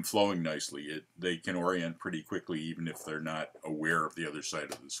 aside from flowing nicely, they can orient pretty quickly even if they're not aware of the other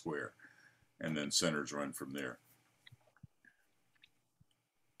side of the square, and then centers run from there.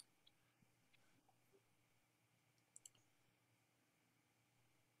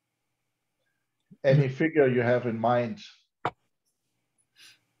 Any figure you have in mind?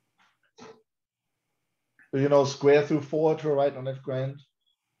 Do you know square through 4 to a right and left grand?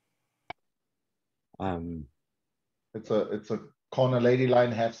 It's a corner lady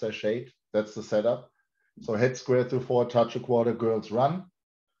line, half sashay. That's the setup. So head square through 4, touch a quarter, girls run.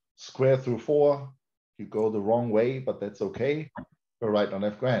 Square through 4, you go the wrong way, but that's okay. To a right and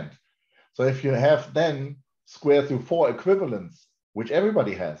left grand. So if you have then square through 4 equivalents, which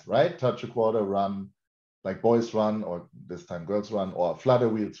everybody has, right? Touch a quarter, run, like boys run, or this time girls run, or flutter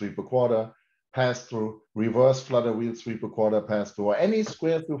wheel, sweep a quarter, pass through, reverse flutter wheel, sweep a quarter, pass through, or any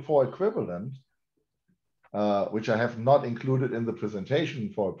square through 4 equivalent, which I have not included in the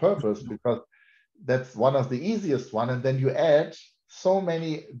presentation for a purpose, because that's one of the easiest one. And then you add so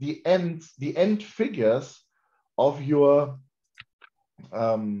many, the end figures of your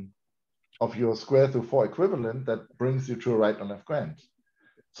square through 4 equivalent that brings you to a right and left grand.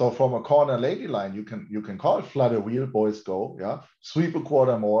 So from a corner lady line, you can call it flutter wheel, boys go, yeah, sweep a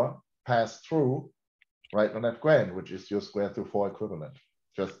quarter more, pass through, right and left grand, which is your square through 4 equivalent.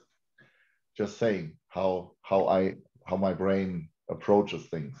 Just saying how my brain approaches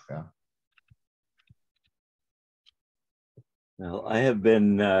things. Yeah. Well, I have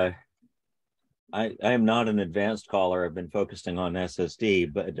been. I am not an advanced caller. I've been focusing on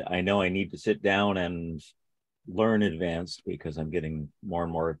SSD, but I know I need to sit down and learn advanced because I'm getting more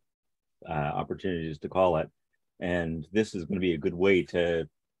and more opportunities to call it. And this is going to be a good way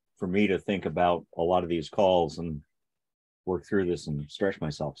for me to think about a lot of these calls and work through this and stretch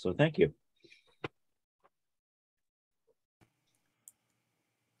myself. So thank you.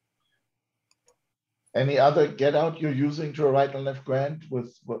 Any other get out you're using to a right and left grand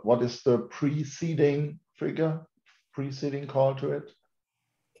with what is the preceding figure, preceding call to it?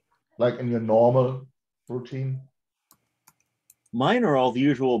 Like in your normal routine? Mine are all the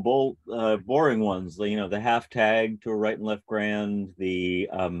usual boring ones. The half tag to a right and left grand, the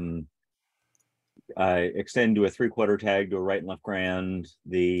extend to a 3/4 tag to a right and left grand,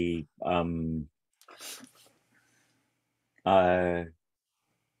 the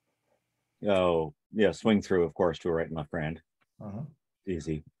swing through, of course, to a right and left grand.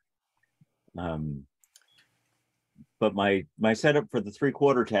 Easy. But my setup for the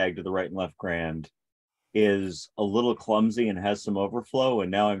 3/4 tag to the right and left grand is a little clumsy and has some overflow.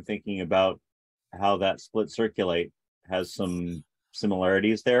 And now I'm thinking about how that split circulate has some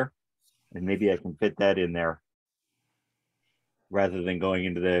similarities there. And maybe I can fit that in there rather than going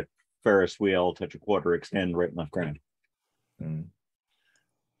into the Ferris wheel, touch a quarter, extend right and left grand.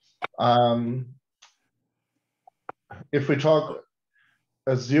 If we talk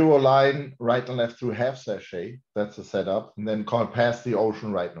a 0 line right and left through half sashay, that's a setup, and then call pass the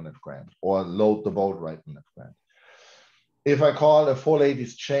ocean right and left grand, or load the boat right and left grand. If I call a 4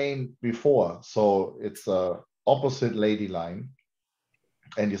 ladies chain before, so it's a opposite lady line,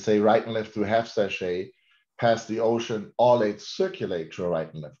 and you say right and left through half sashay, pass the ocean, all 8 circulate to a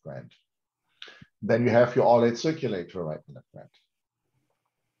right and left grand. Then you have your all 8 circulate to a right and left grand.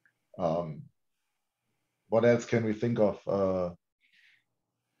 What else can we think of?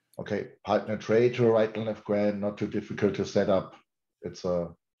 Okay, partner trade to a right and left grand, not too difficult to set up. It's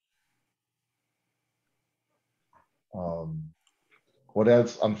a what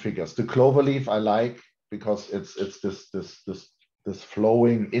else on figures? The cloverleaf I like because it's this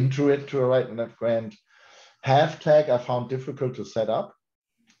flowing into it to a right and left grand. Half tag I found difficult to set up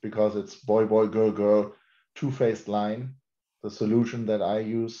because it's boy boy girl girl 2-faced line. The solution that I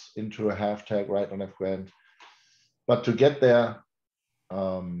use into a half tag right and left grand. But to get there,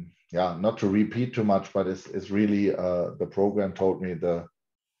 not to repeat too much, but it's really the program told me the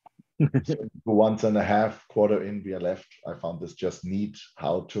 1.5 quarter in we are left. I found this just neat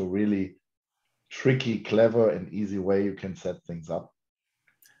how to really tricky, clever, and easy way you can set things up.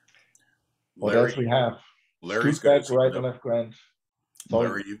 What else we have? Larry's got his right and left grand.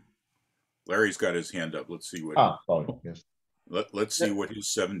 Larry's got his hand up. Let's see what. Sorry. Yes. Let's see what his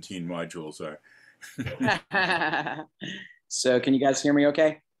 17 modules are. So can you guys hear me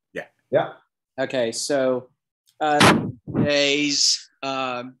okay? Yeah. Okay, so days,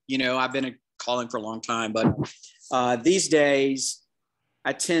 I've been calling for a long time, but These days,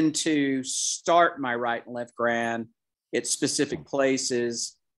 I tend to start my right and left grand at specific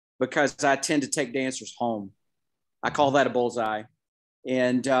places because I tend to take dancers home. I call that a bullseye.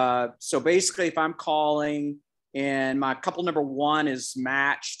 And so basically, if I'm calling and my couple number 1 is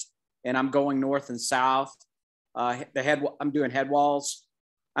matched and I'm going north and south, I'm doing head walls.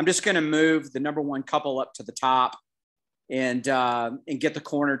 I'm just going to move the number 1 couple up to the top and get the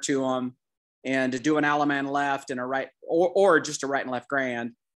corner to them and to do an Alaman left and a right or just a right and left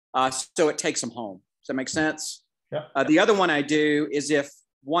grand. So it takes them home. Does that make sense? Yeah. The other one I do is if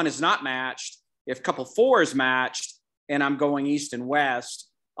 1 is not matched, if couple 4 is matched and I'm going east and west,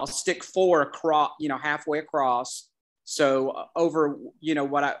 I'll stick 4 across, halfway across. So over,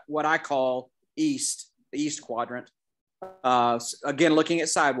 what I call east, the east quadrant. Again, looking at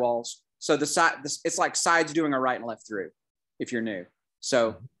sidewalls. So it's like sides doing a right and left through if you're new.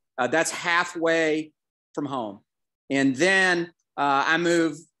 So that's halfway from home. And then I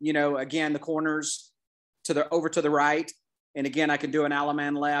move, again, the corners over to the right. And again, I can do an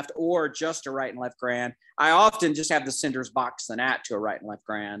Alaman left or just a right and left grand. I often just have the senders box the gnat to a right and left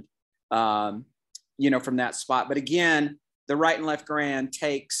grand, from that spot. But again, the right and left grand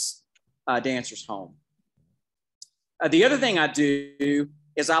takes dancers home. The other thing I do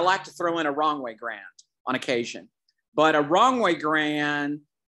is I like to throw in a wrong way grand on occasion. But a wrong way grand,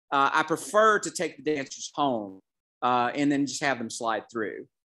 I prefer to take the dancers home and then just have them slide through.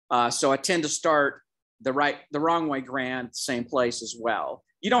 So I tend to start the wrong way grand, same place as well.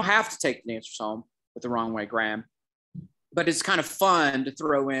 You don't have to take the dancers home with the wrong way grand, but it's kind of fun to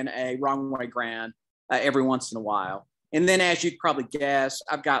throw in a wrong way grand every once in a while. And then, as you'd probably guess,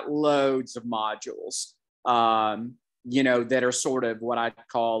 I've got loads of modules, that are sort of what I'd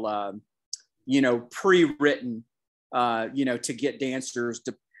call, pre-written, to get dancers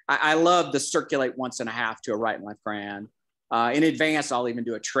to. I love the circulate 1.5 to a right and left grand. In advance, I'll even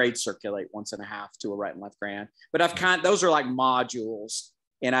do a trade circulate 1.5 to a right and left grand. But those are like modules,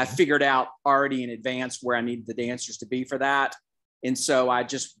 and I figured out already in advance where I need the dancers to be for that. And so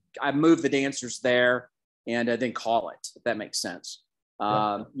I move the dancers there and then call it, if that makes sense.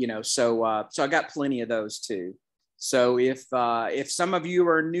 So I got plenty of those too. So if some of you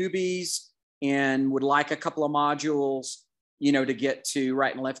are newbies and would like a couple of modules, to get to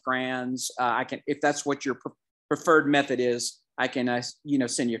right and left grands, I can, if that's what your preferred method is, I can,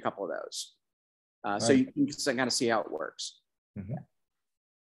 send you a couple of those. So you can kind of see how it works. Mm-hmm.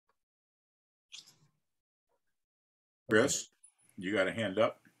 Chris, you got a hand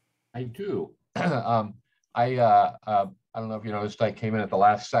up? I do. I don't know if you noticed, I came in at the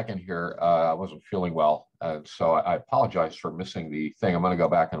last second here. I wasn't feeling well. So I apologize for missing the thing. I'm going to go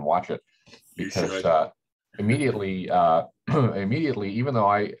back and watch it because immediately, even though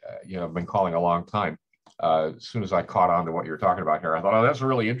I have been calling a long time, as soon as I caught on to what you're talking about here, I thought, oh, that's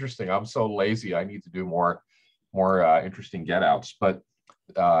really interesting. I'm so lazy. I need to do more interesting get outs. But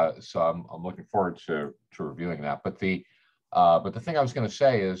so I'm looking forward to reviewing that. But the thing I was going to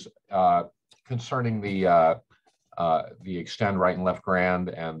say is concerning the extend right and left grand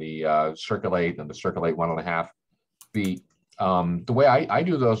and the circulate and the circulate 1.5. The way I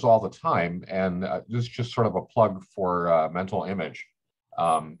do those all the time, and this is just sort of a plug for mental image,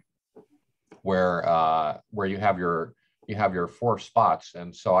 where you have your 4 spots,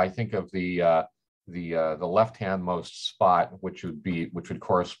 and so I think of the left-hand most spot, which would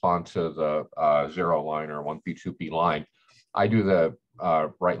correspond to the 0 line or 1P 2P line. I do the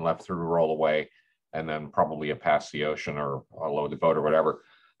right and left through roll away, and then probably a pass the ocean or load the boat or whatever.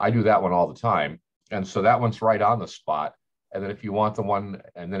 I do that one all the time, and so that one's right on the spot. And then if you want the one,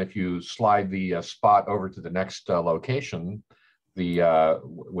 and then if you slide the spot over to the next location,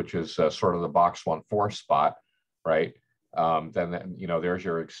 which is sort of the box 1-4 spot, right? Then there's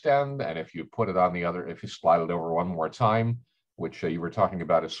your extend, and if you put it on the other, if you slide it over one more time, which you were talking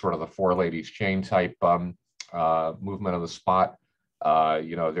about is sort of the 4 ladies chain type movement of the spot.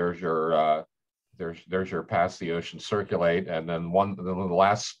 There's your pass the ocean circulate, and then the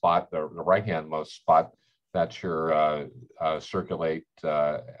last spot, the right hand most spot, that's your circulate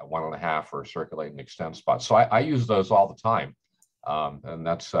 1.5 or circulate and extend spot. So I use those all the time, and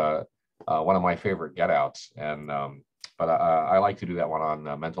that's one of my favorite get outs. And but I like to do that one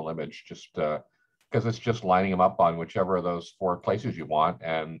on mental image, just because it's just lining them up on whichever of those 4 places you want,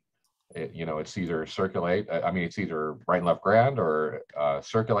 and it's either circulate. It's either right and left grand or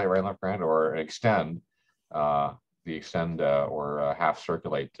circulate right and left grand or extend, the extend or half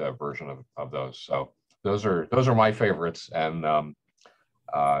circulate version of those. So those are my favorites, and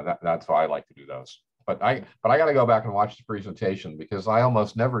that's why I like to do those. But I got to go back and watch the presentation because I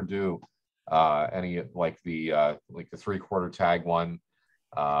almost never do any like the 3/4 tag one,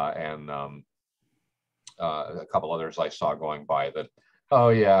 and a couple others I saw going by that. Oh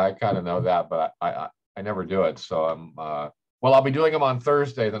yeah, I kind of know that, but I never do it. So well, I'll be doing them on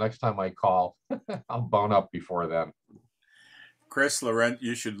Thursday the next time I call. I'll bone up before then. Chris, Lorenz,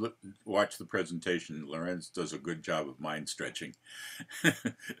 you should watch the presentation. Lorenz does a good job of mind stretching.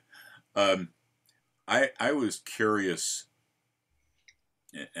 I was curious,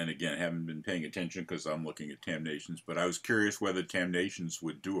 and again, haven't been paying attention because I'm looking at Tam Nations, but I was curious whether Tam Nations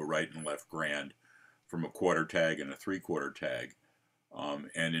would do a right and left grand from a 1/4 tag and a 3/4 tag.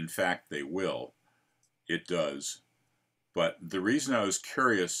 And in fact, they will. It does. But the reason I was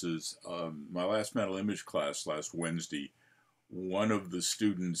curious is my last mental image class last Wednesday, one of the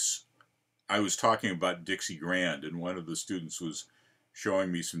students, I was talking about Dixie Grand, and one of the students was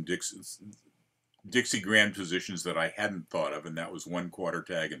showing me some Dixie Grand positions that I hadn't thought of, and that was 1/4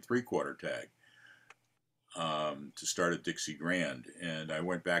 tag and 3/4 tag to start a Dixie Grand. And I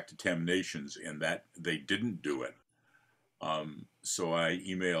went back to Tam Nations, and that they didn't do it. So I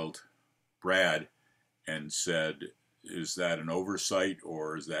emailed Brad and said, is that an oversight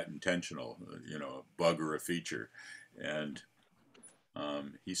or is that intentional, a bug or a feature? And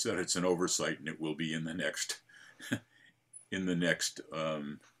he said it's an oversight and it will be in the next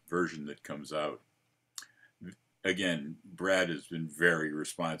version that comes out. Again, Brad has been very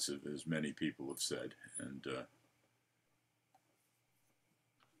responsive, as many people have said, and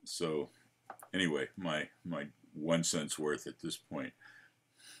so anyway, my 1 cent's worth at this point.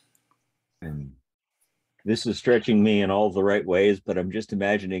 And this is stretching me in all the right ways, but I'm just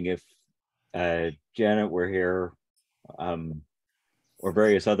imagining if Janet were here, or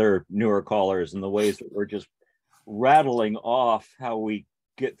various other newer callers, and the ways that we're just rattling off how we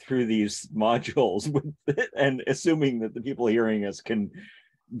get through these modules with it, and assuming that the people hearing us can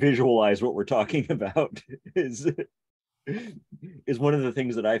visualize what we're talking about is one of the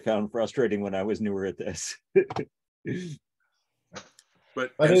things that I found frustrating when I was newer at this.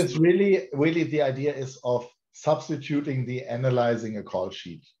 But it's really the idea is of substituting the analyzing a call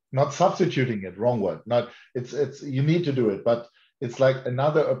sheet, not substituting it, wrong word. Not it's you need to do it, but it's like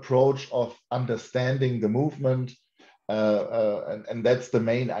another approach of understanding the movement, and that's the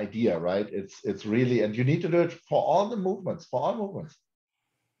main idea, right? It's really, and you need to do it for all the movements,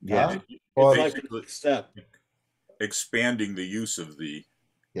 Yeah, basically step expanding the use of the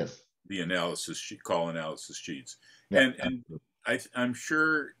analysis sheet, call analysis sheets, and I'm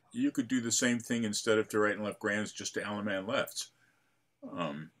sure you could do the same thing instead of to right and left grands, just to Allemande lefts.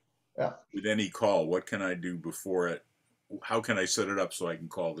 With any call, what can I do before it? How can I set it up so I can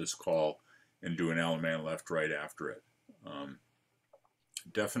call this call and do an Allemande left right after it?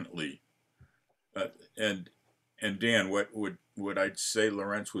 Definitely. And Dan, what I'd say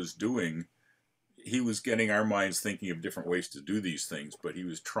Lorenz was doing, he was getting our minds thinking of different ways to do these things, but he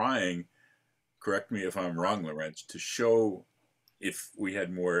was trying, correct me if I'm wrong, Lorenz, to show, if we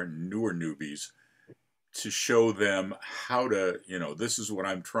had more newer newbies, to show them how to, this is what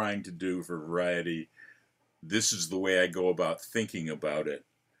I'm trying to do for variety. This is the way I go about thinking about it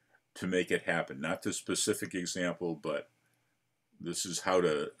to make it happen. Not the specific example, but this is how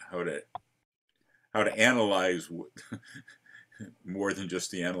to analyze more than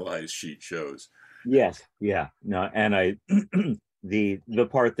just the analyze sheet shows. Yes, yeah, no, and the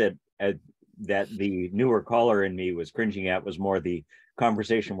part that the newer caller in me was cringing at was more the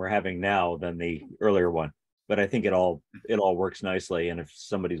conversation we're having now than the earlier one. But I think it all works nicely. And if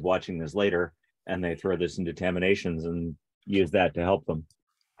somebody's watching this later and they throw this into Tam Nations and use that to help them,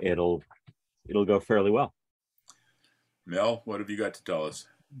 it'll go fairly well. Mel, what have you got to tell us?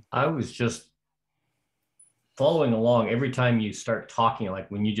 I was just following along. Every time you start talking,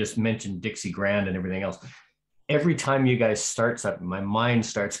 like when you just mentioned Dixie Grand and everything else, every time you guys start something, my mind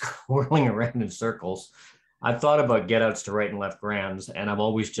starts whirling around in circles. I've thought about get outs to right and left grands, and I've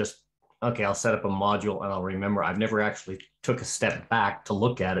always just, okay, I'll set up a module and I'll remember. I've never actually took a step back to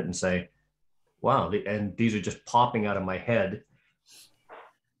look at it and say, wow, and these are just popping out of my head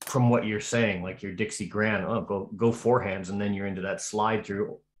from what you're saying, like your Dixie Grand, go forehands, and then you're into that slide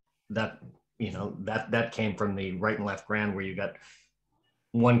through that, that came from the right and left grand where you got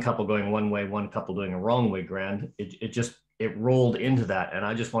one couple going one way, one couple doing a wrong way grand. It rolled into that. And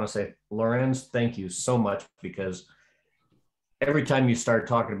I just want to say, Lorenz, thank you so much, because every time you started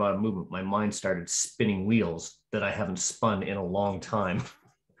talking about a movement, my mind started spinning wheels that I haven't spun in a long time.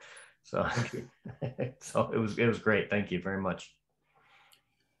 So, so it was great. Thank you very much.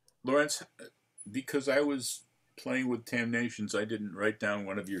 Lorenz, because I was playing with Tam Nations, I didn't write down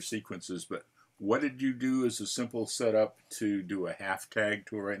one of your sequences, but what did you do as a simple setup to do a half tag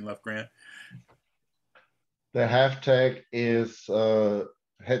to a right and left grand? The half tag is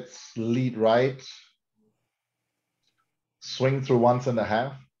heads lead right, swing through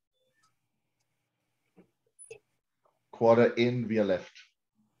 1.5, quarter in via left.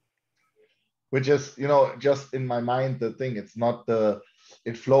 Which is, you know, just in my mind, the thing, it's not the,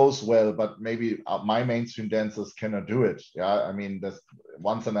 it flows well, but maybe my mainstream dancers cannot do it. Yeah, I mean, there's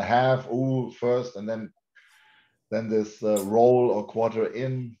 1.5, ooh, first, and then this roll or quarter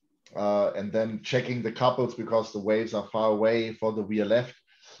in, and then checking the couples because the waves are far away for the via left.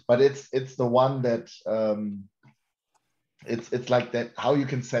 But it's the one that, it's like that, how you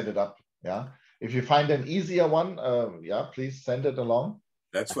can set it up. Yeah, if you find an easier one, yeah, please send it along.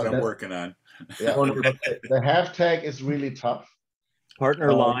 That's what I'm working on. Yeah, the half tag is really tough.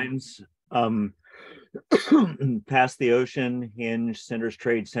 Partner lines, past the ocean, hinge, centers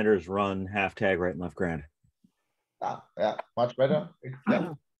trade, centers run, half tag, right and left grand. Yeah, much better.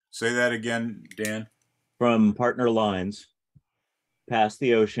 Yeah. Say that again, Dan. From partner lines, past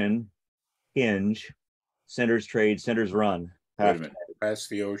the ocean, hinge, centers trade, centers run. Wait a minute. Past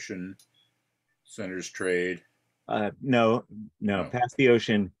the ocean, centers trade. No, past the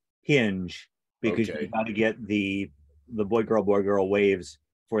ocean, hinge, because Okay. you got to get the boy girl waves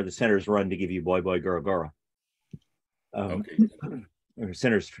for the centers run to give you boy girl. Okay. Or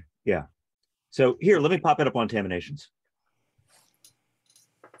centers, yeah. So here, let me pop it up on Taminations.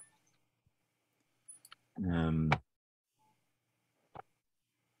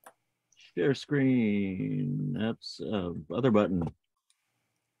 Share screen. That's other button.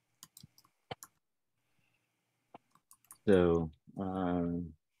 So,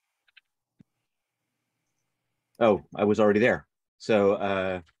 oh, I was already there.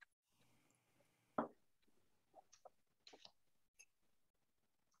 So,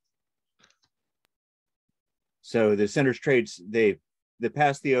 so the centers trades, the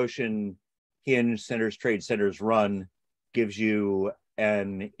past the ocean hinge, centers trade, centers run gives you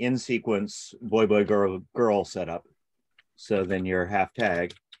an in sequence boy girl setup. So then your half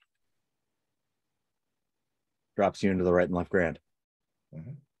tag drops you into the right and left grand.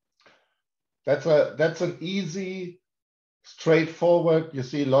 Mm-hmm. That's an easy, straightforward. You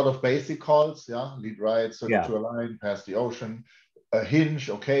see a lot of basic calls, yeah. Lead right, circle to a line, past the ocean, a hinge.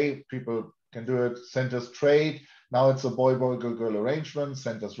 Okay, people can do it. Centers trade. Now it's a boy girl arrangement.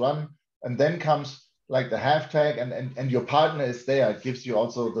 Centers run, and then comes like the half tag, and your partner is there. It gives you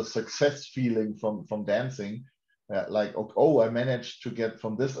also the success feeling from dancing, like, oh, I managed to get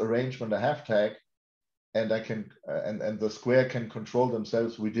from this arrangement a half tag. And I can, and the square can control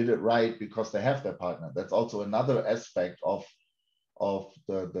themselves. We did it right because they have their partner. That's also another aspect of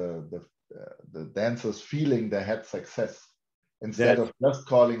the dancers feeling they had success, instead of just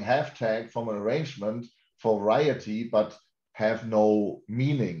calling half tag from an arrangement for variety, but have no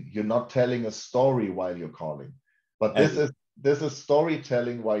meaning. You're not telling a story while you're calling. But this is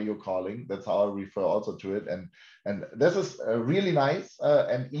storytelling while you're calling. That's how I refer also to it. And this is really nice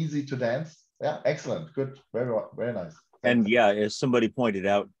and easy to dance. Yeah, excellent, good, very nice. Thanks. And yeah, as somebody pointed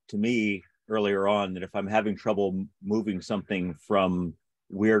out to me earlier on, that if I'm having trouble moving something from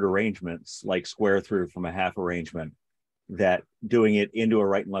weird arrangements like square through from a half arrangement, that doing it into a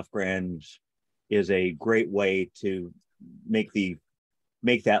right and left grand is a great way to make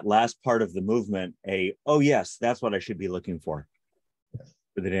that last part of the movement oh yes, that's what I should be looking for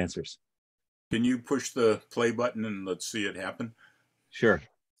the dancers. Can you push the play button and let's see it happen? Sure.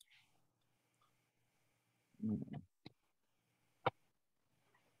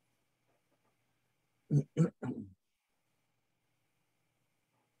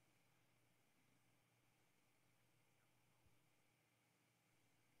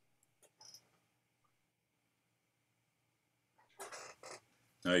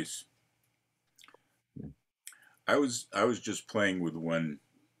 Nice. I was just playing with one.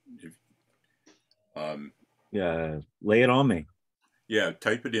 Yeah, lay it on me. Yeah,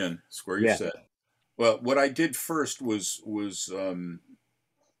 type it in. Square your set. Well, what I did first was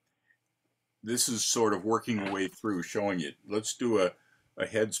this is sort of working a way through showing it. Let's do a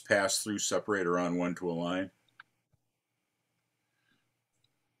heads pass through separator on one to a line.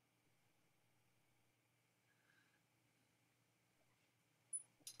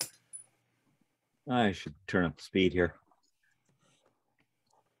 I should turn up the speed here.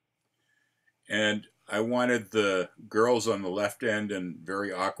 And I wanted the girls on the left end and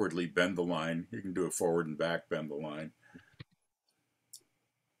very awkwardly bend the line. You can do it forward and back, bend the line.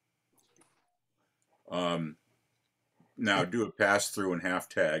 Now do a pass through and half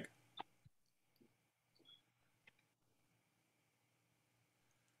tag.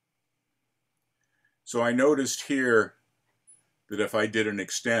 So I noticed here that if I did an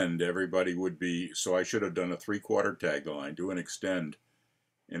extend, everybody would be, so I should have done a 3/4 tag the line, do an extend,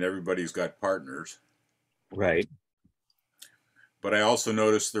 and everybody's got partners. Right. But I also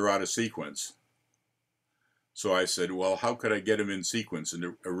noticed they're out of sequence. So I said, well, how could I get them in sequence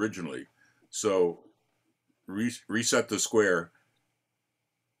originally? So reset the square,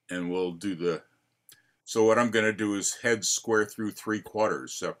 and we'll do the, so what I'm going to do is heads square through 3/4,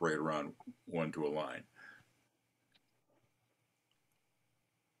 separate around one to a line.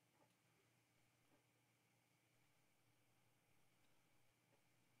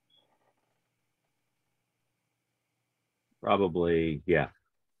 Probably, yeah.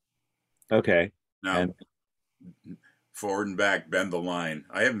 Okay. Now, And forward and back, bend the line.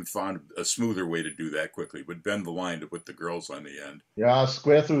 I haven't found a smoother way to do that quickly, but bend the line to put the girls on the end. Yeah,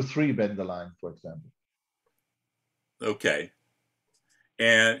 square through 3, bend the line, for example. Okay.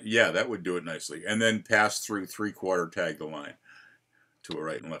 And yeah, that would do it nicely. And then pass through 3/4, tag the line to a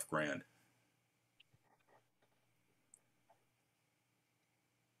right and left grand.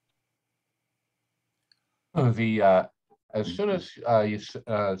 The as soon as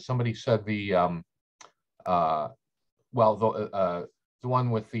somebody said the the one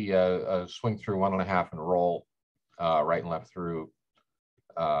with the swing through 1.5 and roll, right and left through,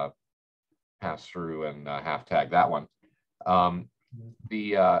 pass through and half tag, that one.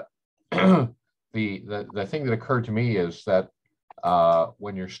 The the thing that occurred to me is that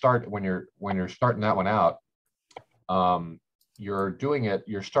when you're starting that one out,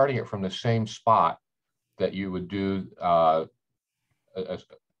 you're starting it from the same spot that you would do.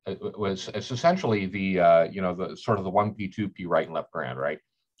 It's essentially the the sort of the 1P 2P right and left grand, right?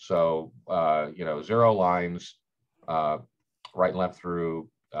 So 0 lines, right and left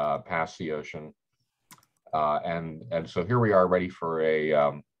through, past the ocean, and so here we are ready for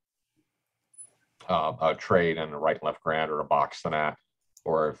a trade and a right and left grand, or a box the gnat,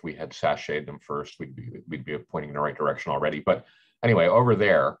 or if we had sashayed them first, we'd be pointing in the right direction already. But anyway, over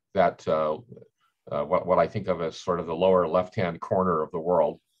there, that what I think of as sort of the lower left-hand corner of the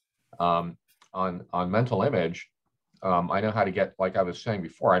world, on mental image, I know how to get, like I was saying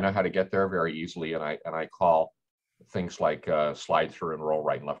before, I know how to get there very easily, and I call things like slide through and roll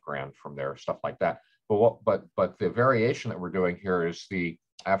right and left grand from there, stuff like that. But the variation that we're doing here is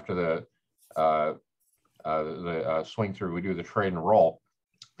after the swing through, we do the trade and roll.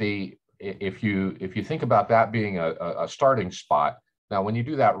 If you think about that being a starting spot, now when you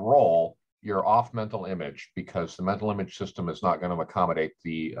do that roll, you're off mental image, because the mental image system is not going to accommodate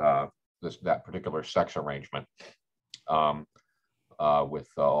that particular sex arrangement with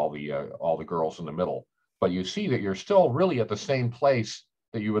all the girls in the middle. But you see that you're still really at the same place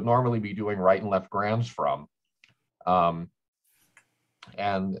that you would normally be doing right and left grands from.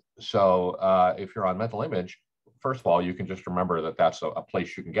 And so if you're on mental image, first of all, you can just remember that that's a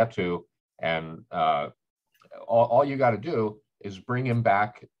place you can get to, and all you got to do is bring him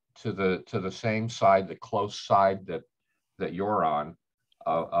back to the same side, the close side that you're on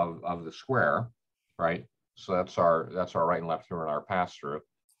of the square, right? So that's our right and left through and our pass through.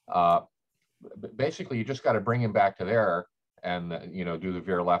 Basically, you just got to bring him back to there, and do the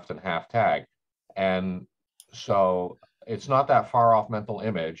veer left and half tag. And so it's not that far off mental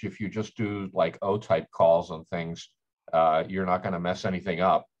image. If you just do like O-type calls and things, you're not going to mess anything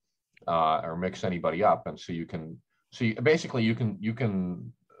up or mix anybody up. And so you can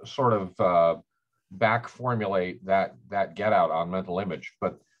sort of back formulate that get out on mental image.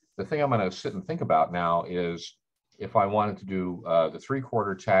 But the thing I'm going to sit and think about now is if I wanted to do the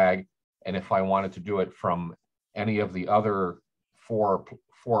 3/4 tag, and if I wanted to do it from any of the other four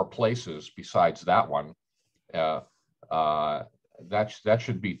places besides that one, that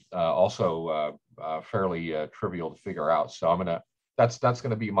should be also fairly trivial to figure out. So that's going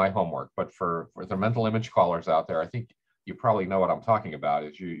to be my homework. But for the mental image callers out there, I think you probably know what I'm talking about.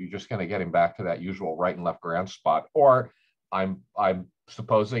 Is you're just going to get him back to that usual right and left grand spot, or I'm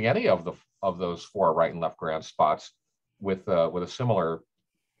supposing any of those 4 right and left grand spots with a similar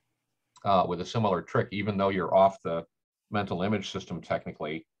trick. Even though you're off the mental image system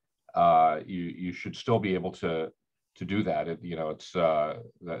technically, you should still be able to do that. It's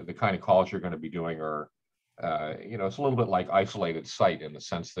the kind of calls you're going to be doing, or it's a little bit like isolated sight, in the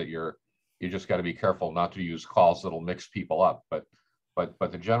sense that you just got to be careful not to use calls that'll mix people up. But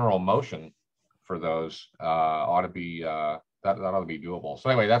the general motion for those ought to be that ought to be doable. So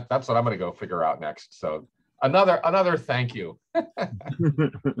anyway, that's what I'm going to go figure out next. So another thank you.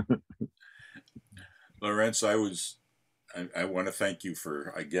 Lorenz, I want to thank you for,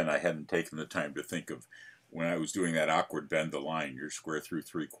 again, I hadn't taken the time to think of when I was doing that awkward bend the line, your square through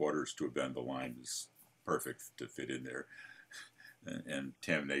 3/4 to a bend the line is perfect to fit in there. And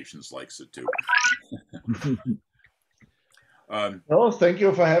Tam Nations likes it too. No, thank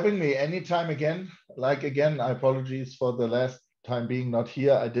you for having me anytime again. Like again, I apologize for the last time being not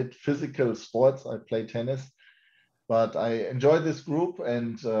here. I did physical sports. I play tennis, but I enjoy this group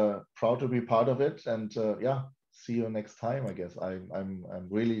and proud to be part of it. And yeah, see you next time. I guess I'm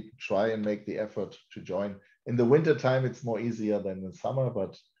really try and make the effort to join. In the winter time, it's more easier than in summer,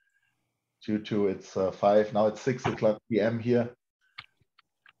 but due to it's 5 now, it's 6 p.m. here.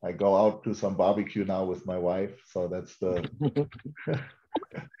 I go out to some barbecue now with my wife. So that's the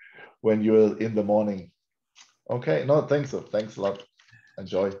when you're in the morning. Okay, no, thanks a lot.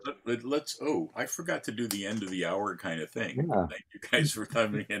 Enjoy. Let's, I forgot to do the end of the hour kind of thing. Yeah. Thank you guys for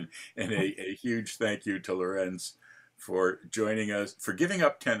coming in. And a huge thank you to Lorenz for joining us, for giving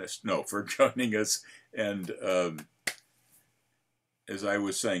up tennis. No, for joining us. And as I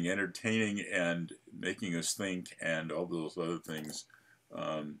was saying, entertaining and making us think and all those other things.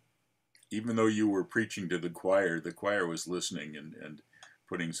 Even though you were preaching to the choir was listening and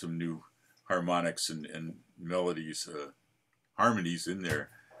putting some new harmonics and melodies, harmonies in there.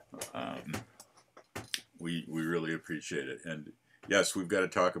 We really appreciate it. And yes, we've got to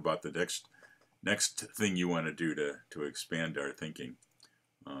talk about the next thing you want to do to expand our thinking.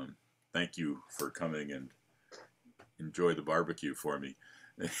 Thank you for coming and enjoy the barbecue for me.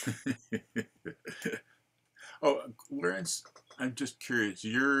 Oh, Lorenz, I'm just curious.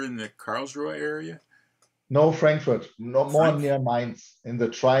 You're in the Karlsruhe area? No, Frankfurt. No more near Mainz, in the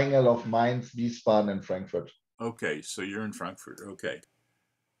triangle of Mainz, Wiesbaden, and Frankfurt. Okay, so you're in Frankfurt. Okay.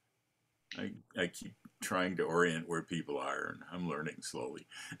 I keep trying to orient where people are, and I'm learning slowly.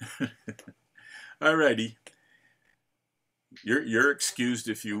 All righty. You're excused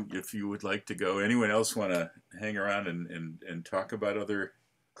if you would like to go. Anyone else want to hang around and talk about other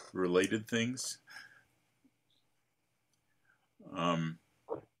related things? I'm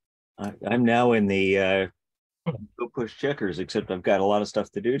now in the go push checkers, except I've got a lot of stuff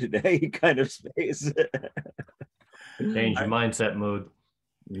to do today kind of space. Change your mindset mode.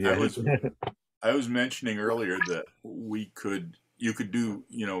 Yeah. I was mentioning earlier that you could do,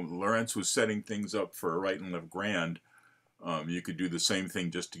 Lorenz was setting things up for a right and left grand. You could do the same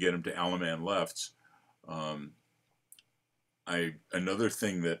thing just to get them to Alaman lefts. Another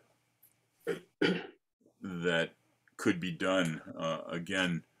thing that could be done,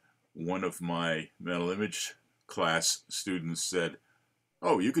 again, one of my mental image class students said,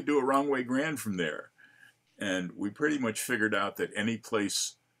 oh, you could do a wrong way grand from there. And we pretty much figured out that any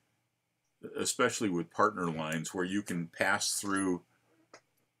place, especially with partner lines, where you can pass through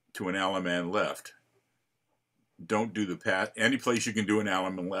to an Alaman left, don't do the pass. Any place you can do an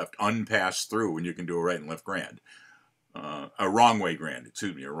Alaman left, unpass through, and you can do a right and left grand. A wrong way grand,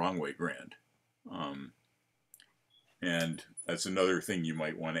 a wrong way grand. And that's another thing you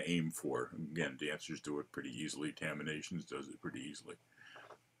might want to aim for. Again, dancers do it pretty easily. Taminations does it pretty easily.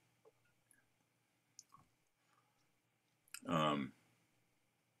 And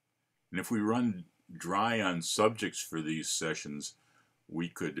if we run dry on subjects for these sessions, we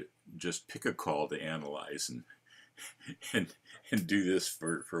could just pick a call to analyze and do this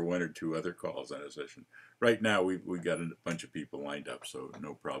for one or two other calls on a session. Right now, we got a bunch of people lined up, so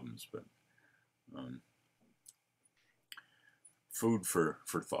no problems. But food for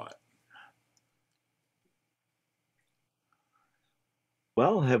thought.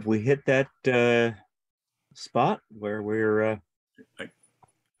 Well, have we hit that spot where we're?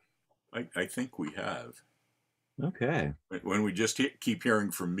 I think we have. Okay. When we just keep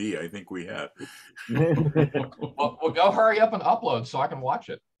hearing from me, I think we have. Well, go hurry up and upload so I can watch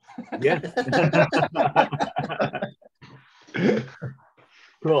it. Yeah.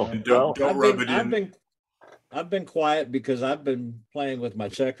 Cool. And don't rub it in. I've been quiet because I've been playing with my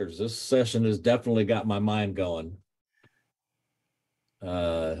checkers. This session has definitely got my mind going.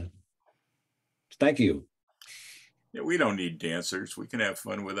 Thank you. Yeah, we don't need dancers. We can have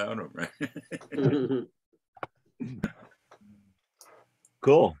fun without them, right?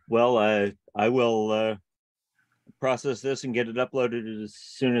 Cool. Well, I will process this and get it uploaded as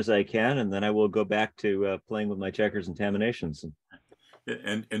soon as I can, and then I will go back to playing with my checkers and taminations.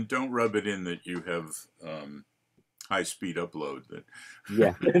 And don't rub it in that you have high-speed upload.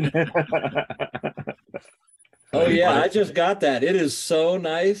 Yeah. Oh yeah, I just got that. It is so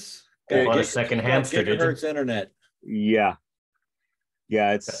nice. Got a second hamster, did you? Internet. Yeah.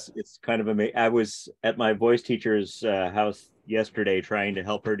 Yeah, it's kind of amazing. I was at my voice teacher's house yesterday trying to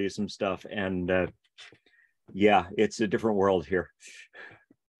help her do some stuff, and yeah, it's a different world here.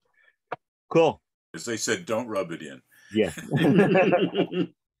 Cool. As they said, don't rub it in. Yeah.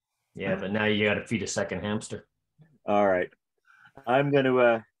 Yeah, but now you got to feed a second hamster. All right. I'm going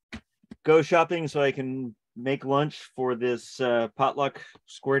to go shopping so I can make lunch for this potluck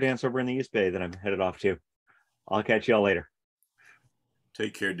square dance over in the East Bay that I'm headed off to. I'll catch y'all later.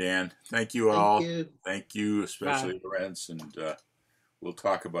 Take care, Dan. Thank you all. Thank you, especially Lorenz, and we'll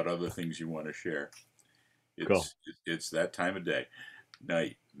talk about other things you want to share. Cool. It's that time of day,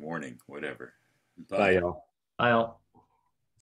 night, morning, whatever. Bye y'all. Bye all.